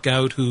speak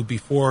out who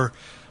before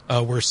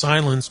were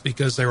silenced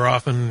because they were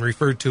often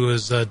referred to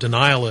as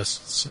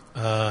denialists.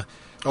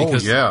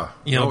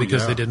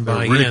 Because they didn't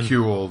buy in.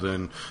 Ridiculed,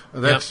 and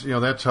that's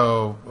that's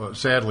how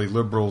sadly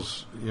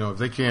liberals, if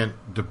they can't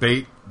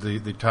debate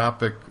the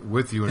topic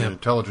with you in an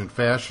intelligent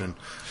fashion,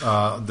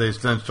 they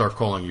then start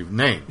calling you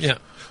names. Yeah.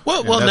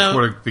 Well, that's now,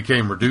 what it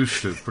became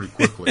reduced to pretty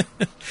quickly.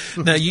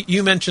 Now,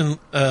 you mentioned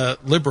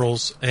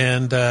liberals,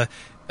 and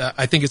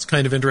I think it's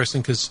kind of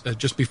interesting because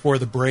just before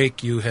the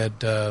break, you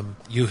had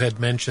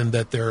mentioned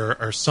that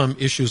there are some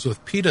issues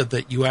with PETA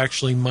that you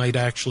might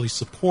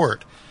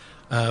support.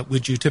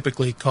 Would you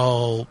typically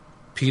call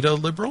PETA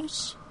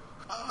liberals?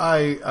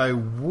 I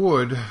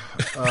would,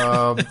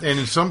 and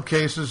in some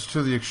cases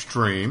to the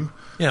extreme.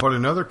 Yeah. But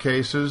in other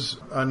cases,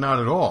 not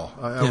at all.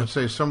 I would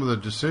say some of the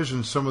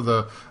decisions, some of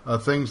the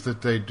things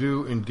that they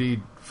do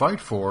indeed fight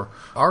for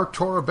are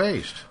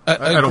Torah-based.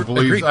 I don't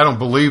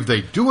believe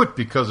they do it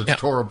because it's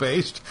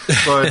Torah-based,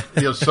 but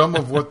some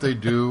of what they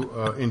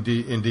do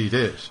indeed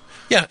is.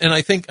 Yeah, and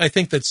I think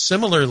that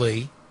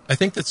similarly,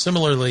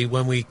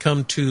 when we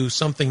come to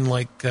something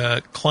like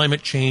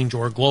climate change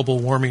or global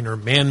warming or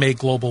man-made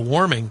global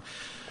warming,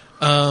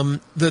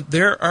 that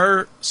there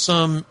are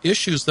some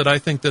issues that I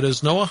think that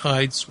as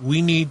Noahides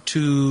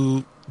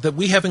that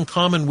we have in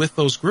common with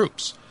those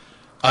groups.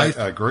 I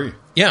agree.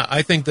 Yeah,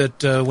 I think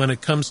that when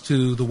it comes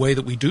to the way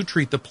that we do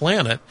treat the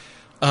planet,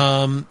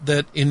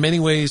 that in many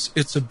ways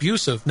it's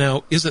abusive.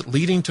 Now, is it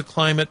leading to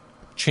climate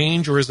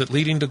change or is it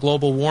leading to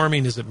global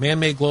warming? Is it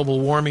man-made global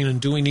warming, and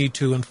do we need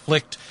to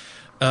inflict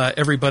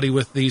everybody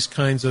with these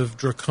kinds of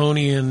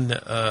draconian,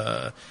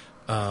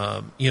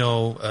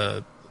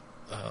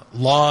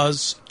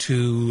 laws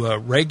to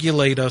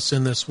regulate us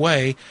in this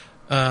way?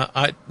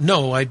 I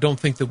don't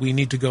think that we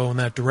need to go in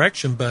that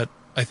direction, but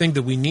I think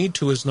that we need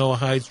to, as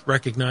Noahides,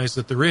 recognize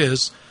that there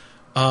is,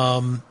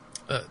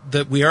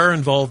 that we are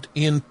involved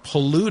in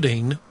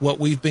polluting what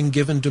we've been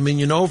given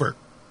dominion over.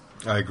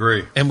 I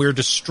agree. And we're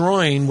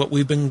destroying what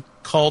we've been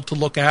called to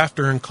look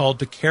after and called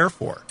to care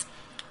for.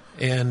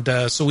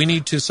 And so we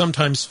need to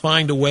sometimes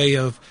find a way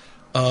of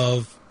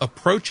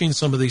approaching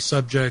some of these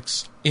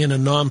subjects in a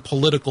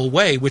non-political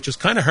way, which is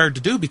kind of hard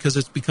to do because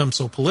it's become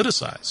so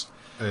politicized.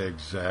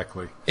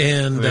 Exactly.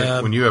 And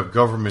when you have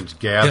governments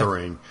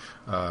gathering,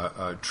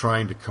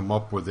 trying to come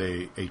up with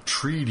a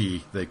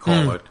treaty, they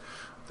call it,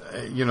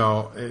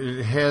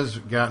 it has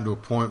gotten to a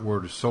point where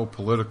it is so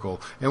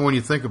political. And when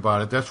you think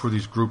about it, that's where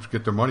these groups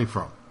get their money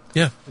from.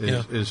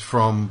 Is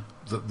from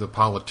the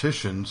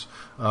politicians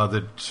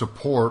that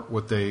support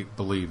what they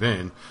believe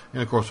in,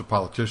 and of course the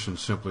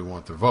politicians simply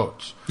want their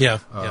votes.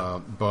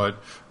 But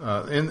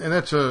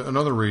that's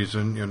another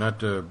reason, not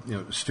to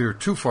steer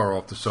too far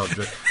off the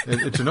subject.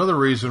 It's another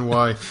reason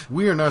why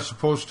we are not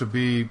supposed to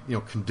be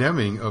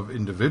condemning of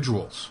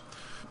individuals.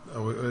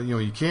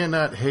 You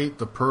cannot hate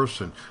the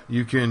person.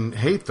 You can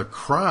hate the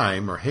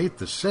crime or hate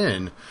the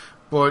sin,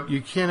 but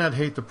you cannot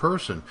hate the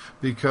person,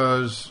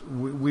 because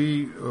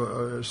we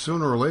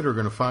sooner or later are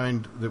going to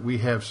find that we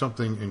have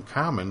something in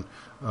common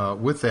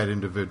with that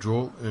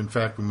individual. In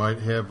fact, we might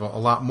have a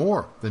lot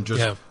more than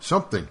just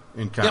something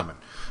in common.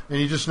 And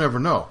you just never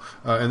know.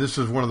 And this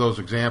is one of those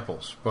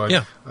examples.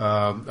 But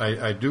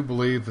I do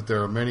believe that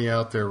there are many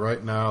out there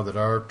right now that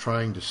are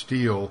trying to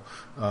steal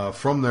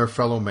from their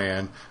fellow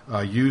man,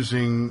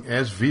 using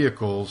as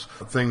vehicles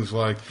things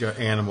like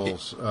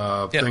animals,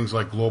 things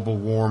like global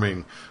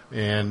warming.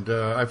 And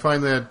I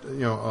find that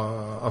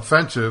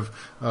offensive,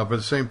 but at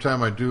the same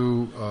time I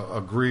do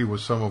agree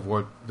with some of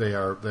what they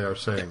are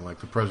saying, like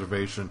the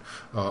preservation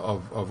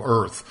of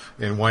Earth.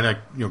 And why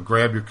not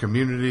grab your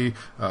community,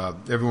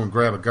 everyone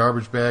grab a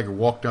garbage bag and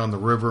walk down the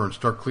river and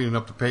start cleaning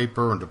up the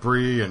paper and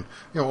debris and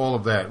all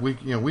of that.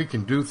 We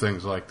can do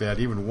things like that.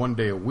 Even one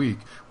day a week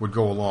would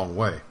go a long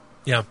way.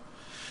 Yeah,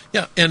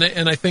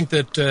 and I think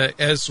that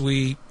as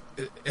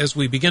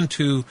we begin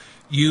to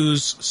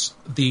use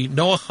the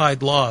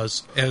Noahide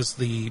laws as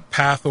the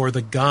path or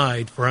the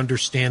guide for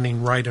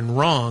understanding right and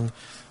wrong,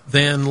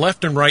 then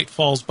left and right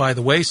falls by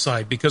the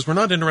wayside, because we're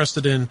not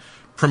interested in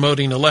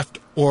promoting a left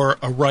or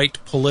a right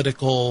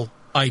political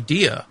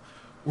idea.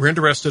 We're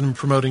interested in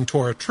promoting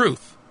Torah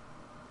truth.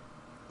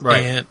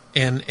 Right.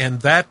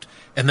 And that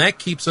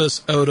keeps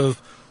us out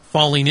of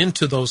falling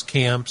into those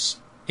camps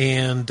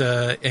and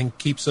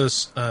keeps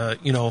us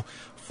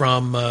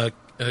from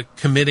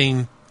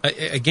committing.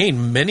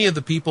 Again, many of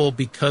the people,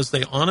 because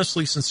they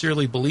honestly,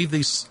 sincerely believe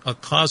these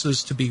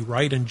causes to be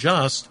right and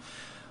just,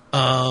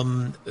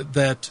 because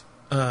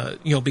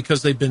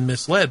they've been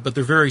misled, but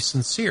they're very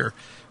sincere.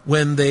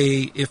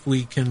 If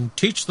we can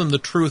teach them the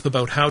truth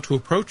about how to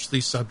approach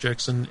these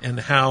subjects and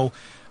how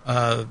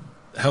the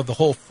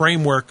whole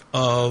framework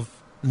of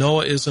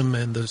Noahism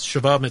and the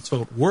Sheva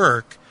Mitzvot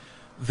work,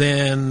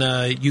 then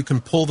you can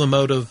pull them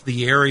out of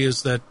the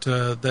areas that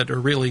are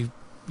really,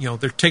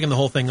 they're taking the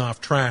whole thing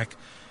off track.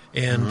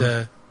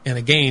 And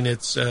again,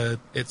 it's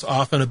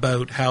often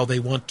about how they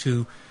want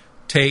to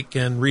take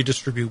and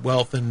redistribute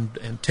wealth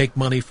and take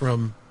money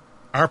from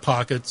our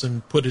pockets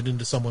and put it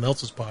into someone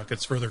else's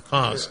pockets for their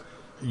cause.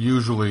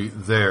 Usually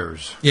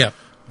theirs. Yeah.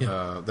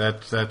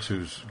 That's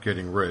who's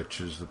getting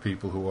rich, is the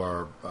people who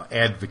are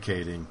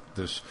advocating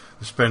the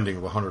spending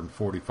of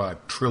 $145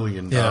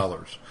 trillion.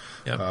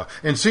 Yeah.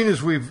 And seeing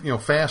as we've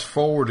fast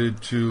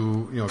forwarded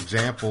to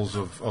examples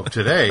of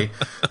today,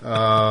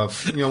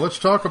 let's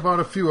talk about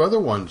a few other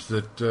ones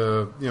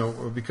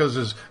that because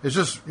it's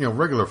just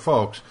regular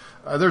folks.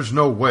 There's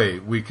no way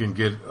we can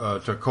get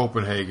to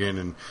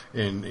Copenhagen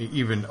and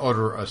even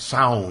utter a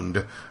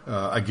sound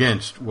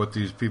against what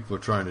these people are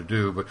trying to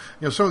do. But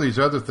some of these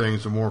other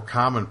things are more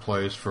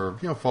commonplace for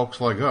folks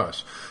like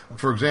us.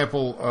 For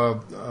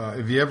example,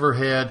 have you ever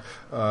had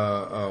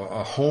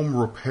a home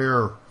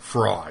repair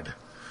fraud,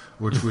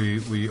 which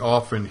we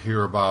often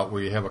hear about,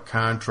 where you have a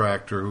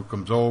contractor who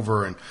comes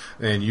over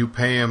and you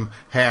pay him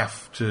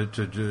half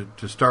to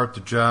start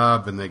the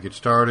job, and they get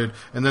started,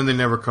 and then they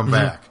never come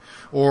back.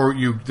 Or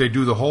they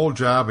do the whole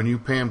job and you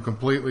pay them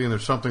completely, and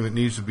there's something that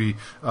needs to be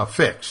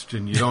fixed,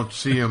 and you don't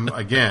see them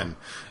again.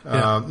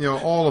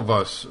 All of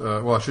us,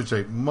 I should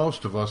say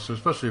most of us,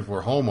 especially if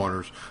we're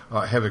homeowners,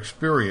 have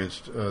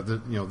experienced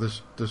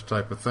this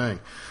type of thing.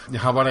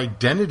 How about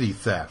identity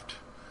theft?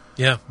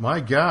 Yeah. My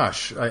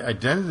gosh,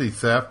 identity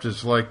theft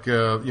is like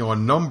a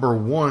number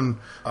one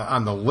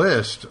on the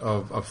list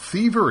of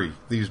thievery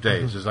these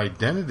days. Is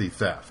identity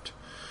theft.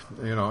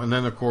 And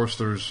then of course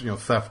there's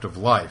theft of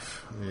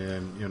life,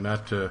 and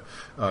not to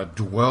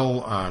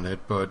dwell on it,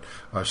 but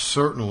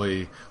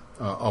certainly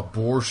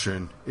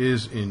abortion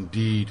is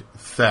indeed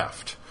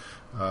theft.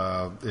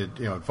 It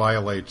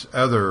violates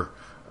others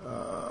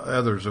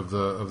of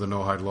the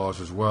Noahide laws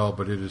as well,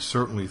 but it is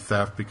certainly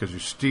theft because you're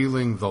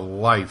stealing the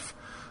life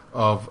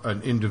of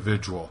an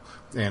individual,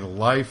 and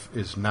life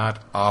is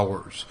not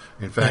ours.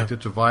 In fact,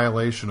 it's a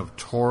violation of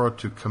Torah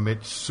to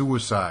commit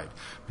suicide,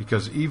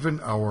 because even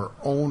our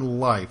own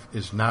life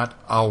is not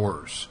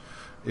ours.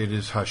 It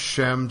is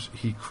Hashem's.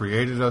 He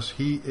created us.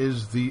 He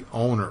is the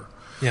owner.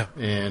 Yeah.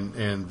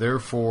 And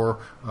therefore,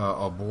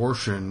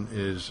 abortion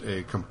is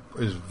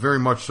very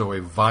much so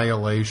a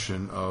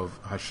violation of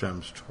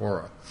Hashem's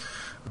Torah.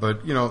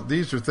 But,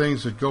 these are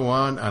things that go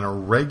on a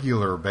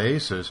regular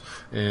basis.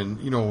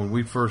 And,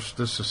 when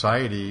this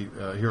society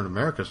here in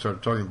America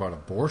started talking about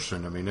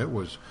abortion, it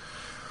was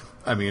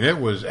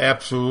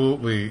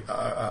absolutely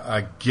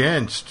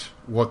against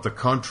what the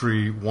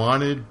country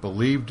wanted,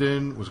 believed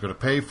in, was going to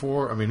pay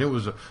for.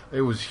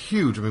 It was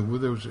huge.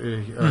 There was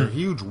a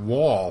huge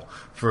wall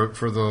for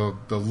the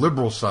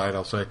liberal side,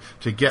 I'll say,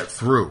 to get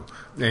through.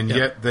 And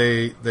yet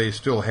they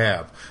still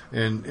have.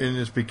 And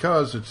it's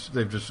because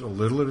they've just a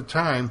little at a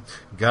time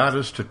got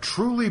us to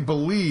truly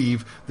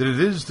believe that it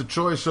is the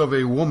choice of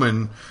a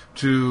woman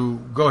to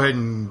go ahead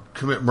and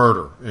commit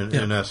murder,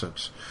 in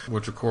essence,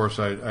 which, of course,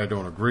 I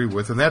don't agree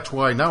with. And that's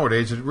why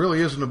nowadays it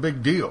really isn't a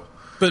big deal.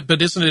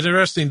 But isn't it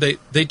interesting?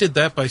 They did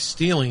that by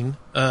stealing,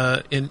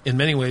 in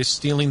many ways,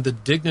 stealing the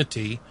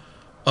dignity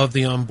of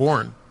the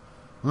unborn,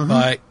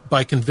 by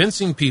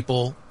convincing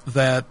people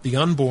that the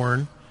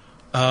unborn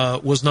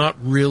was not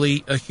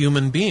really a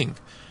human being.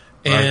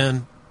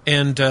 And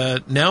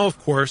now, of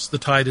course, the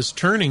tide is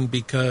turning,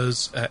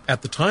 because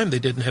at the time they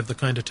didn't have the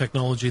kind of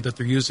technology that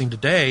they're using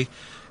today.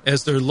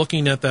 As they're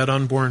looking at that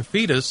unborn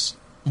fetus,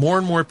 more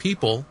and more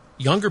people,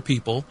 younger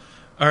people,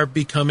 are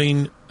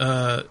becoming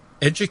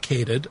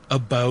educated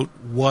about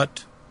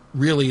what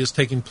really is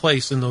taking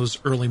place in those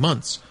early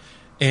months,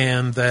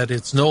 and that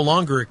it's no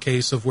longer a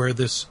case of where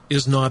this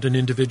is not an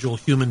individual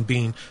human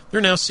being.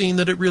 They're now seeing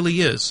that it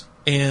really is.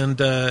 And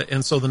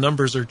so the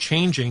numbers are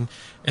changing,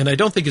 and I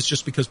don't think it's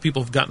just because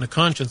people have gotten a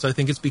conscience. I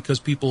think it's because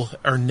people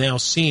are now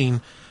seeing,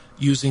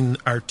 using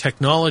our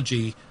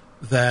technology,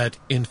 that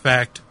in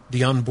fact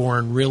the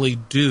unborn really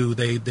do.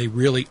 They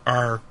really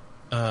are.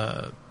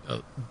 They're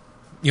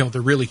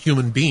really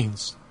human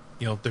beings.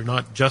 They're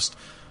not just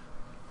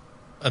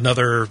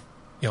another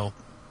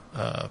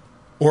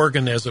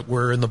organ, as it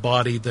were, in the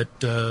body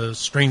that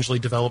strangely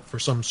developed for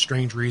some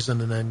strange reason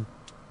and then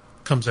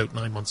comes out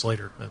 9 months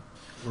later.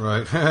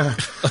 Right. Okay.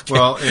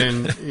 Well,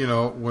 and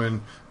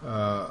when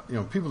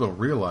people don't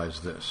realize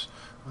this,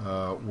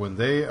 when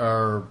they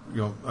are,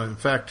 in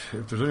fact,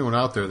 if there's anyone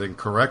out there, they can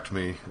correct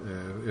me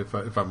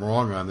if I'm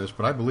wrong on this,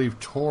 but I believe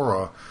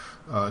Torah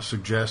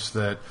suggests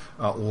that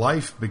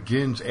life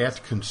begins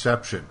at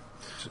conception.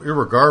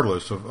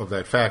 Irregardless of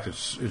that fact,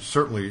 it's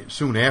certainly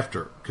soon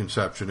after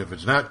conception, if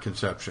it's not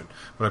conception,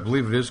 but I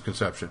believe it is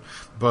conception.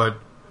 But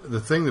the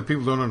thing that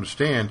people don't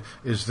understand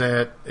is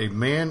that a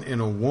man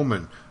and a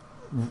woman,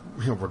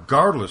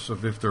 regardless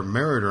of if they're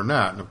married or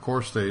not, and of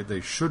course they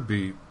should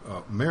be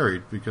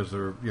married because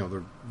they're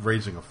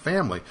raising a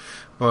family,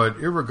 but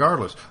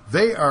irregardless,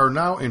 they are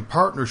now in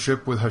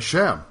partnership with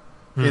Hashem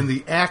in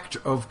the act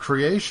of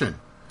creation.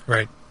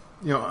 Right.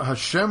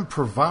 Hashem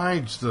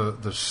provides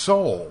the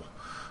soul.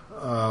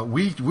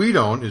 We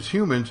don't as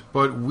humans,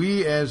 but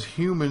we as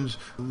humans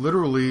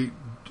literally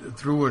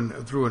through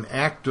an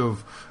act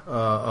of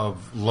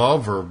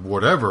love or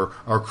whatever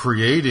are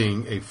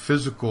creating a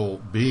physical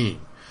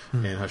being.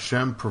 And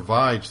Hashem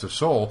provides the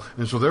soul,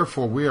 and so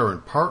therefore we are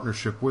in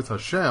partnership with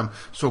Hashem.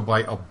 So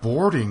by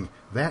aborting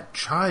that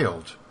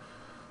child,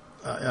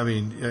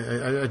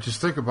 I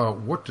just think about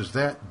what does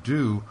that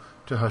do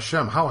to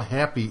Hashem? How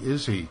happy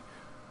is he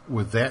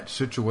with that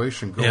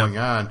situation going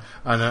on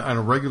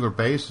a regular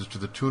basis to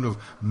the tune of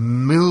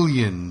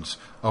millions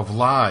of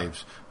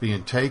lives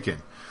being taken?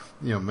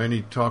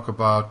 Many talk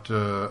about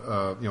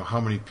how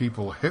many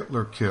people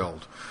Hitler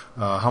killed,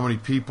 how many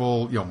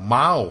people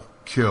Mao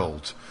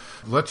killed.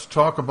 Let's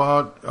talk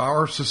about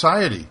our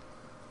society.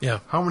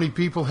 Yeah. How many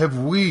people have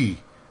we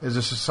as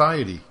a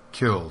society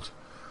killed?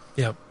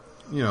 Yeah.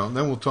 Then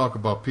we'll talk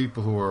about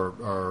people who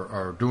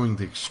are doing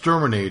the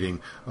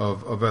exterminating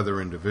of other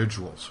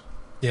individuals.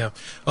 Yeah.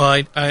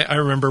 Well, I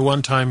remember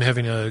one time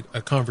having a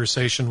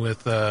conversation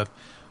with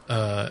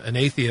an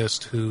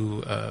atheist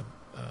who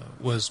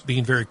was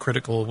being very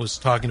critical, was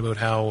talking about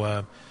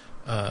how,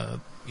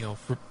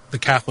 the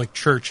Catholic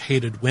Church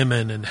hated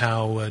women and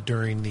how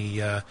during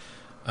the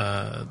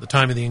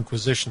time of the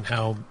Inquisition,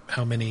 how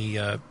many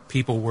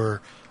people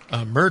were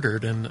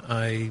murdered. And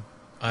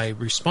I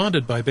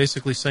responded by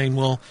basically saying,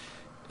 well,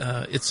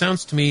 it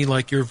sounds to me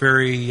like you're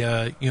very,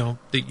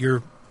 that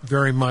you're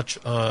very much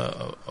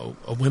a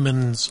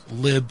women's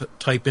lib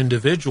type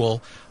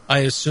individual. I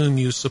assume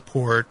you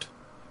support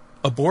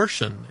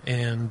abortion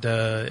and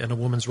a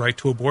woman's right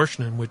to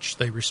abortion, in which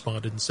they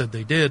responded and said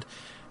they did.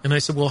 And I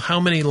said, well,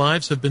 how many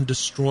lives have been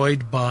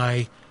destroyed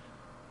by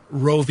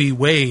Roe v.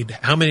 Wade?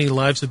 How many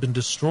lives have been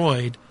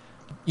destroyed,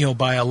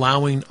 by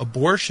allowing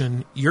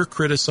abortion? You're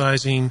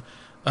criticizing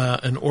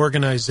an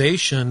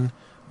organization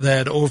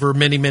that over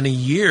many, many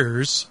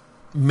years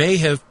may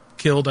have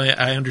killed.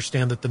 I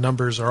understand that the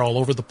numbers are all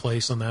over the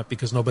place on that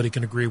because nobody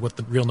can agree what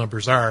the real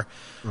numbers are.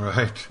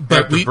 Right.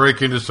 But we have to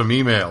break into some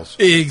emails.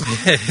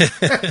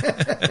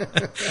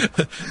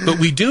 But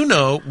we do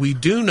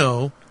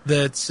know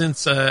that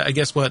since,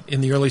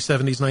 in the early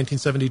 70s,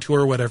 1972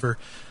 or whatever,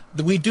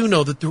 we do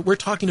know that we're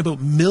talking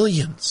about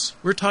millions.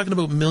 We're talking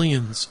about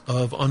millions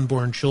of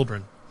unborn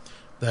children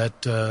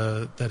that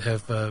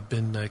have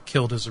been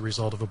killed as a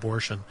result of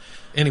abortion.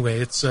 Anyway,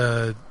 it's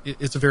a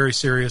very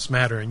serious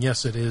matter, and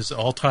yes, it is.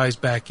 All ties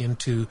back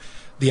into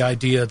the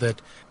idea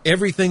that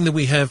everything that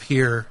we have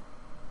here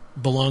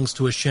belongs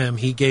to Hashem.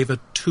 He gave it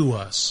to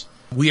us.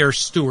 We are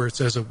stewards,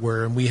 as it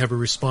were, and we have a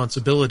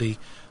responsibility,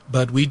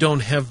 but we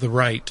don't have the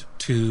right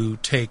to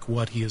take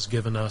what He has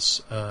given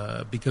us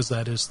because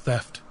that is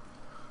theft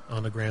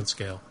on a grand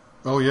scale.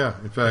 Oh, yeah.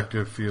 In fact,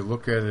 if you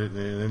look at it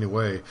in any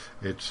way,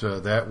 it's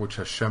that which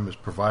Hashem has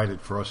provided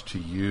for us to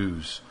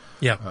use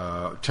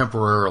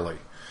temporarily.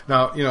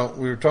 Now,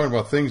 we were talking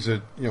about things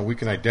that, we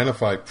can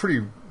identify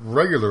pretty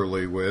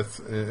regularly with,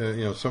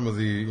 some of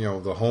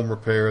the home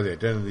repair, the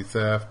identity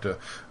theft.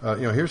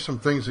 Here's some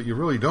things that you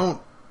really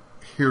don't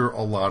hear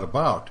a lot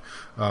about.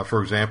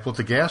 For example, at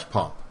the gas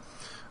pump.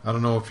 I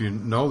don't know if you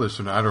know this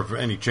or not, or if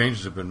any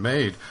changes have been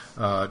made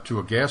to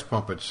a gas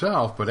pump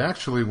itself, but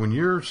actually when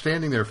you're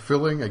standing there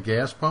filling a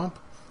gas pump,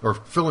 or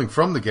filling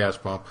from the gas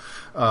pump,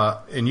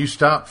 and you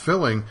stop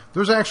filling,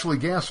 there's actually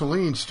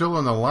gasoline still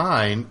in the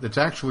line that's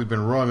actually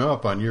been rung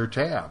up on your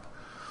tab.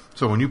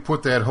 So when you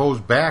put that hose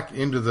back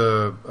into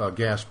the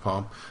gas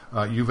pump,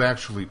 you've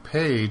actually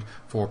paid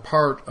for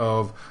part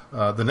of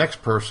the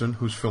next person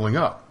who's filling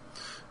up.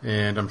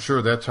 And I'm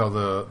sure that's how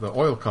the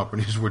oil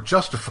companies would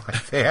justify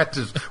that.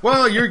 Is,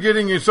 well, you're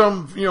getting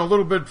some, a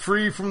little bit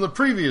free from the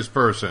previous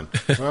person.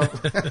 Well,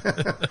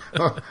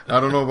 I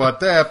don't know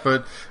about that,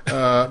 but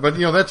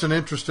that's an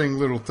interesting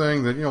little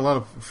thing that, a lot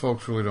of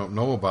folks really don't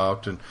know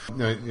about. And,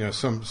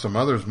 some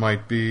others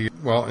might be,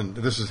 well, and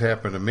this has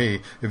happened to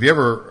me. Have you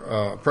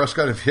ever,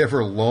 Prescott, have you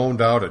ever loaned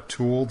out a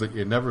tool that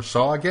you never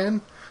saw again?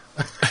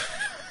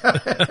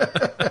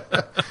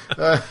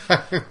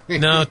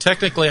 No,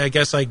 technically, I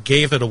guess I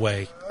gave it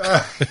away.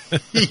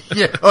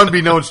 Yeah,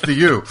 unbeknownst to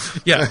you.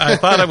 Yeah, I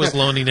thought I was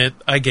loaning it.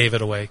 I gave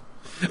it away.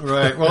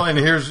 Right. Well, and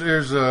here's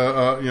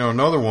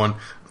another one.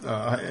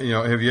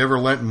 Have you ever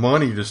lent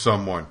money to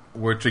someone?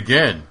 Which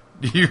again,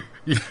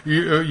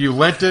 you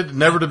lent it,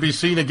 never to be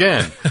seen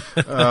again,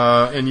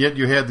 and yet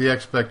you had the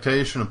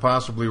expectation, and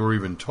possibly were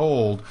even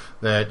told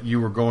that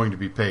you were going to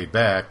be paid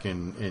back,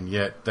 and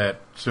yet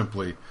that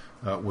simply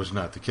was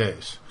not the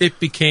case. It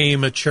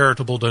became a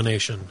charitable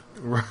donation.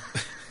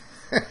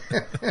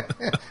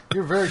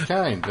 You're very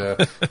kind.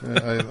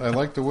 I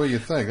like the way you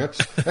think.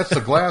 That's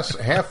the glass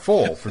half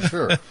full for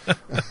sure.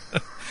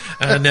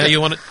 Now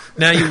you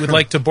would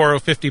like to borrow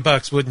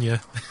 $50, wouldn't you?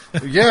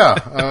 Yeah,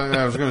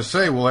 I was going to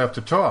say we'll have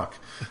to talk.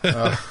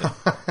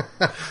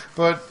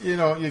 But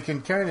you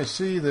can kind of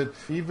see that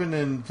even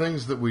in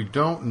things that we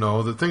don't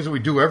know, the things that we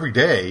do every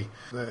day,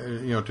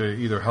 to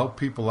either help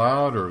people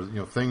out or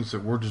things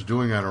that we're just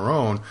doing on our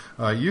own,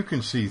 you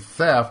can see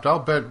theft. I'll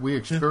bet we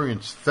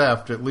experience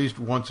theft at least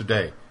once a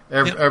day.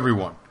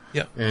 Everyone.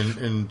 Yeah.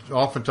 And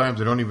oftentimes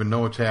they don't even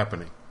know it's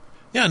happening.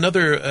 Yeah,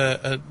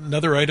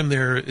 another item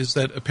there is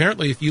that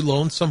apparently if you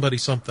loan somebody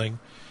something,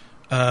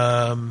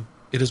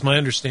 it is my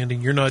understanding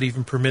you're not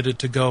even permitted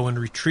to go and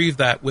retrieve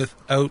that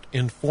without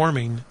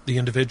informing the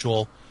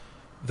individual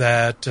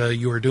that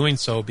you are doing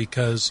so,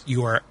 because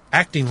you are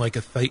acting like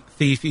a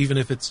thief, even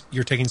if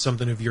you're taking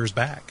something of yours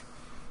back.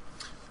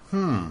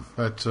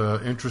 That's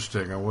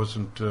interesting. I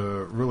wasn't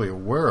really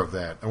aware of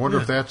that. I wonder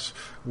if that's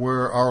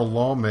where our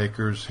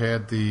lawmakers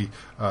had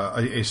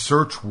a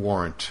search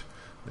warrant.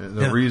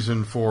 The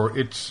reason for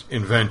its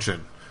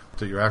invention,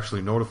 that you're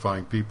actually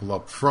notifying people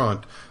up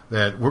front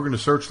that we're going to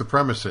search the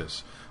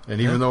premises. And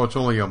even though it's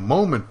only a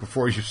moment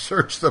before you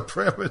search the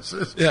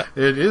premises,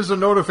 it is a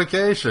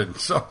notification.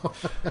 So,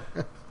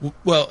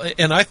 well,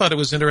 and I thought it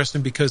was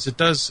interesting because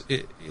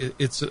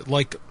it's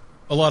like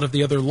a lot of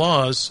the other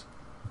laws,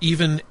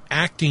 even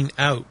acting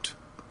out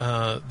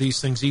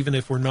these things, even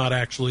if we're not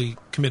actually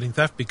committing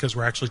theft because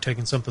we're actually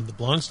taking something that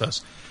belongs to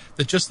us,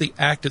 that just the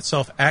act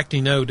itself,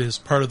 acting out, is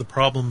part of the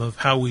problem of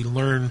how we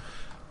learn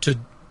to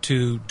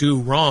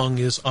do wrong,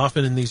 is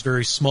often in these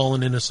very small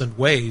and innocent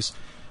ways.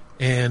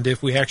 And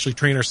if we actually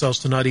train ourselves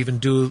to not even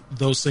do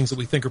those things that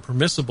we think are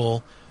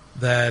permissible,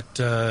 that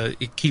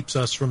it keeps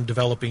us from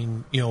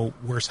developing,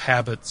 worse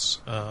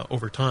habits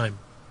over time.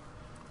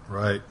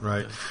 Right.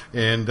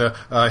 And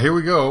here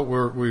we go.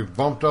 We've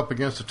bumped up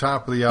against the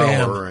top of the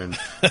hour, and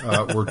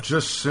we're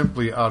just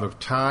simply out of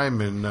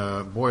time.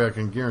 And, boy, I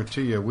can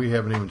guarantee you we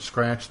haven't even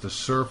scratched the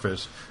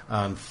surface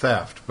on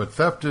theft. But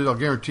theft, I'll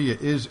guarantee you,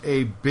 is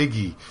a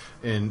biggie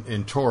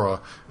in Torah.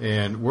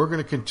 And we're going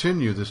to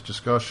continue this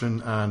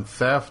discussion on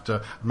theft.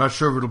 I'm not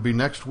sure if it'll be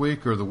next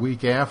week or the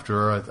week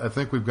after. I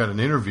think we've got an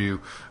interview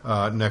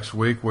next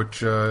week,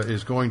 which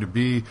is going to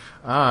be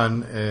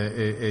on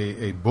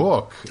a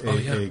book,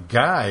 a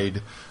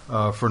guide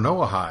for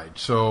Noahide.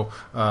 So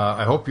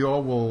I hope you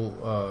all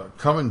will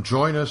come and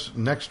join us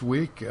next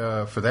week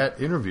for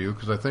that interview,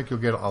 because I think you'll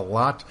get a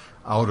lot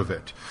out of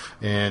it.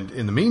 And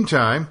in the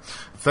meantime,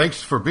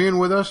 thanks for being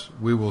with us.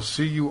 We will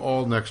see you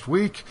all next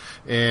week.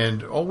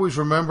 And always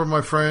remember,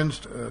 my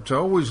friends, to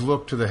always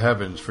look to the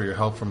heavens for your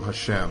help from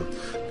Hashem,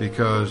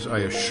 because I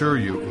assure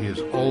you, He is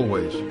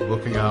always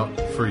looking out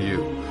for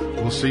you.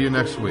 We'll see you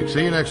next week.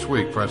 See you next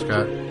week,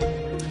 Prescott.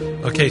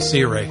 Okay, see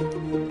you, Ray.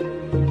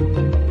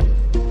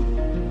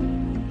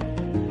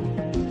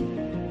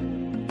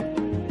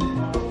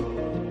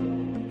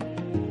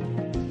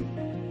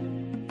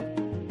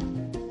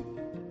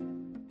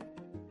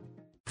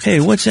 Hey,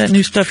 what's that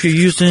new stuff you're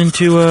using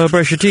to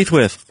brush your teeth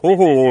with? Tohar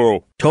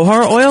oil.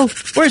 Tohar oil?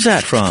 Where's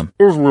that from?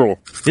 Israel.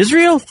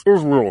 Israel?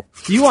 Israel.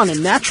 You want a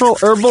natural,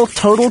 herbal,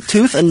 total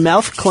tooth and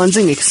mouth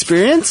cleansing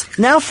experience?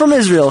 Now from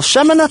Israel,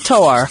 Shemana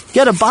Tohar.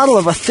 Get a bottle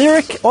of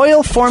etheric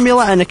oil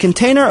formula and a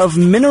container of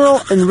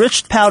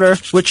mineral-enriched powder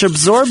which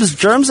absorbs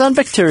germs and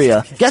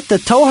bacteria. Get the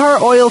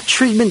Tohar Oil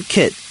Treatment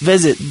Kit.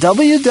 Visit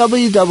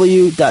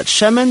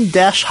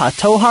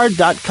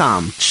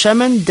www.shemen-hatohar.com.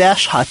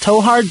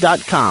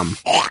 shemen-hatohar.com.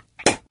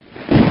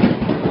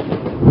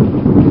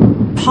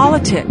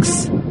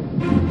 Politics,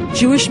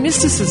 Jewish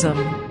mysticism,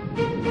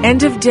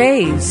 end of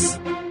days,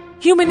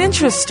 human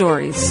interest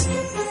stories.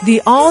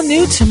 The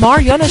all-new Tamar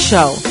Yona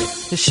Show.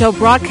 The show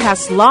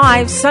broadcasts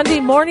live Sunday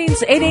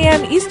mornings 8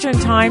 a.m. Eastern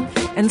Time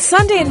and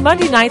Sunday and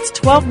Monday nights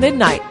 12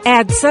 midnight.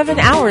 Add 7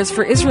 hours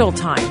for Israel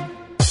time.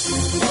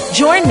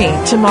 Join me,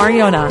 Tamar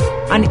Yona,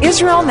 on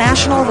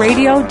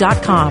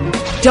IsraelNationalRadio.com.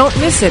 Don't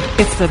miss it.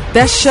 It's the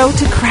best show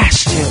to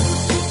crash to.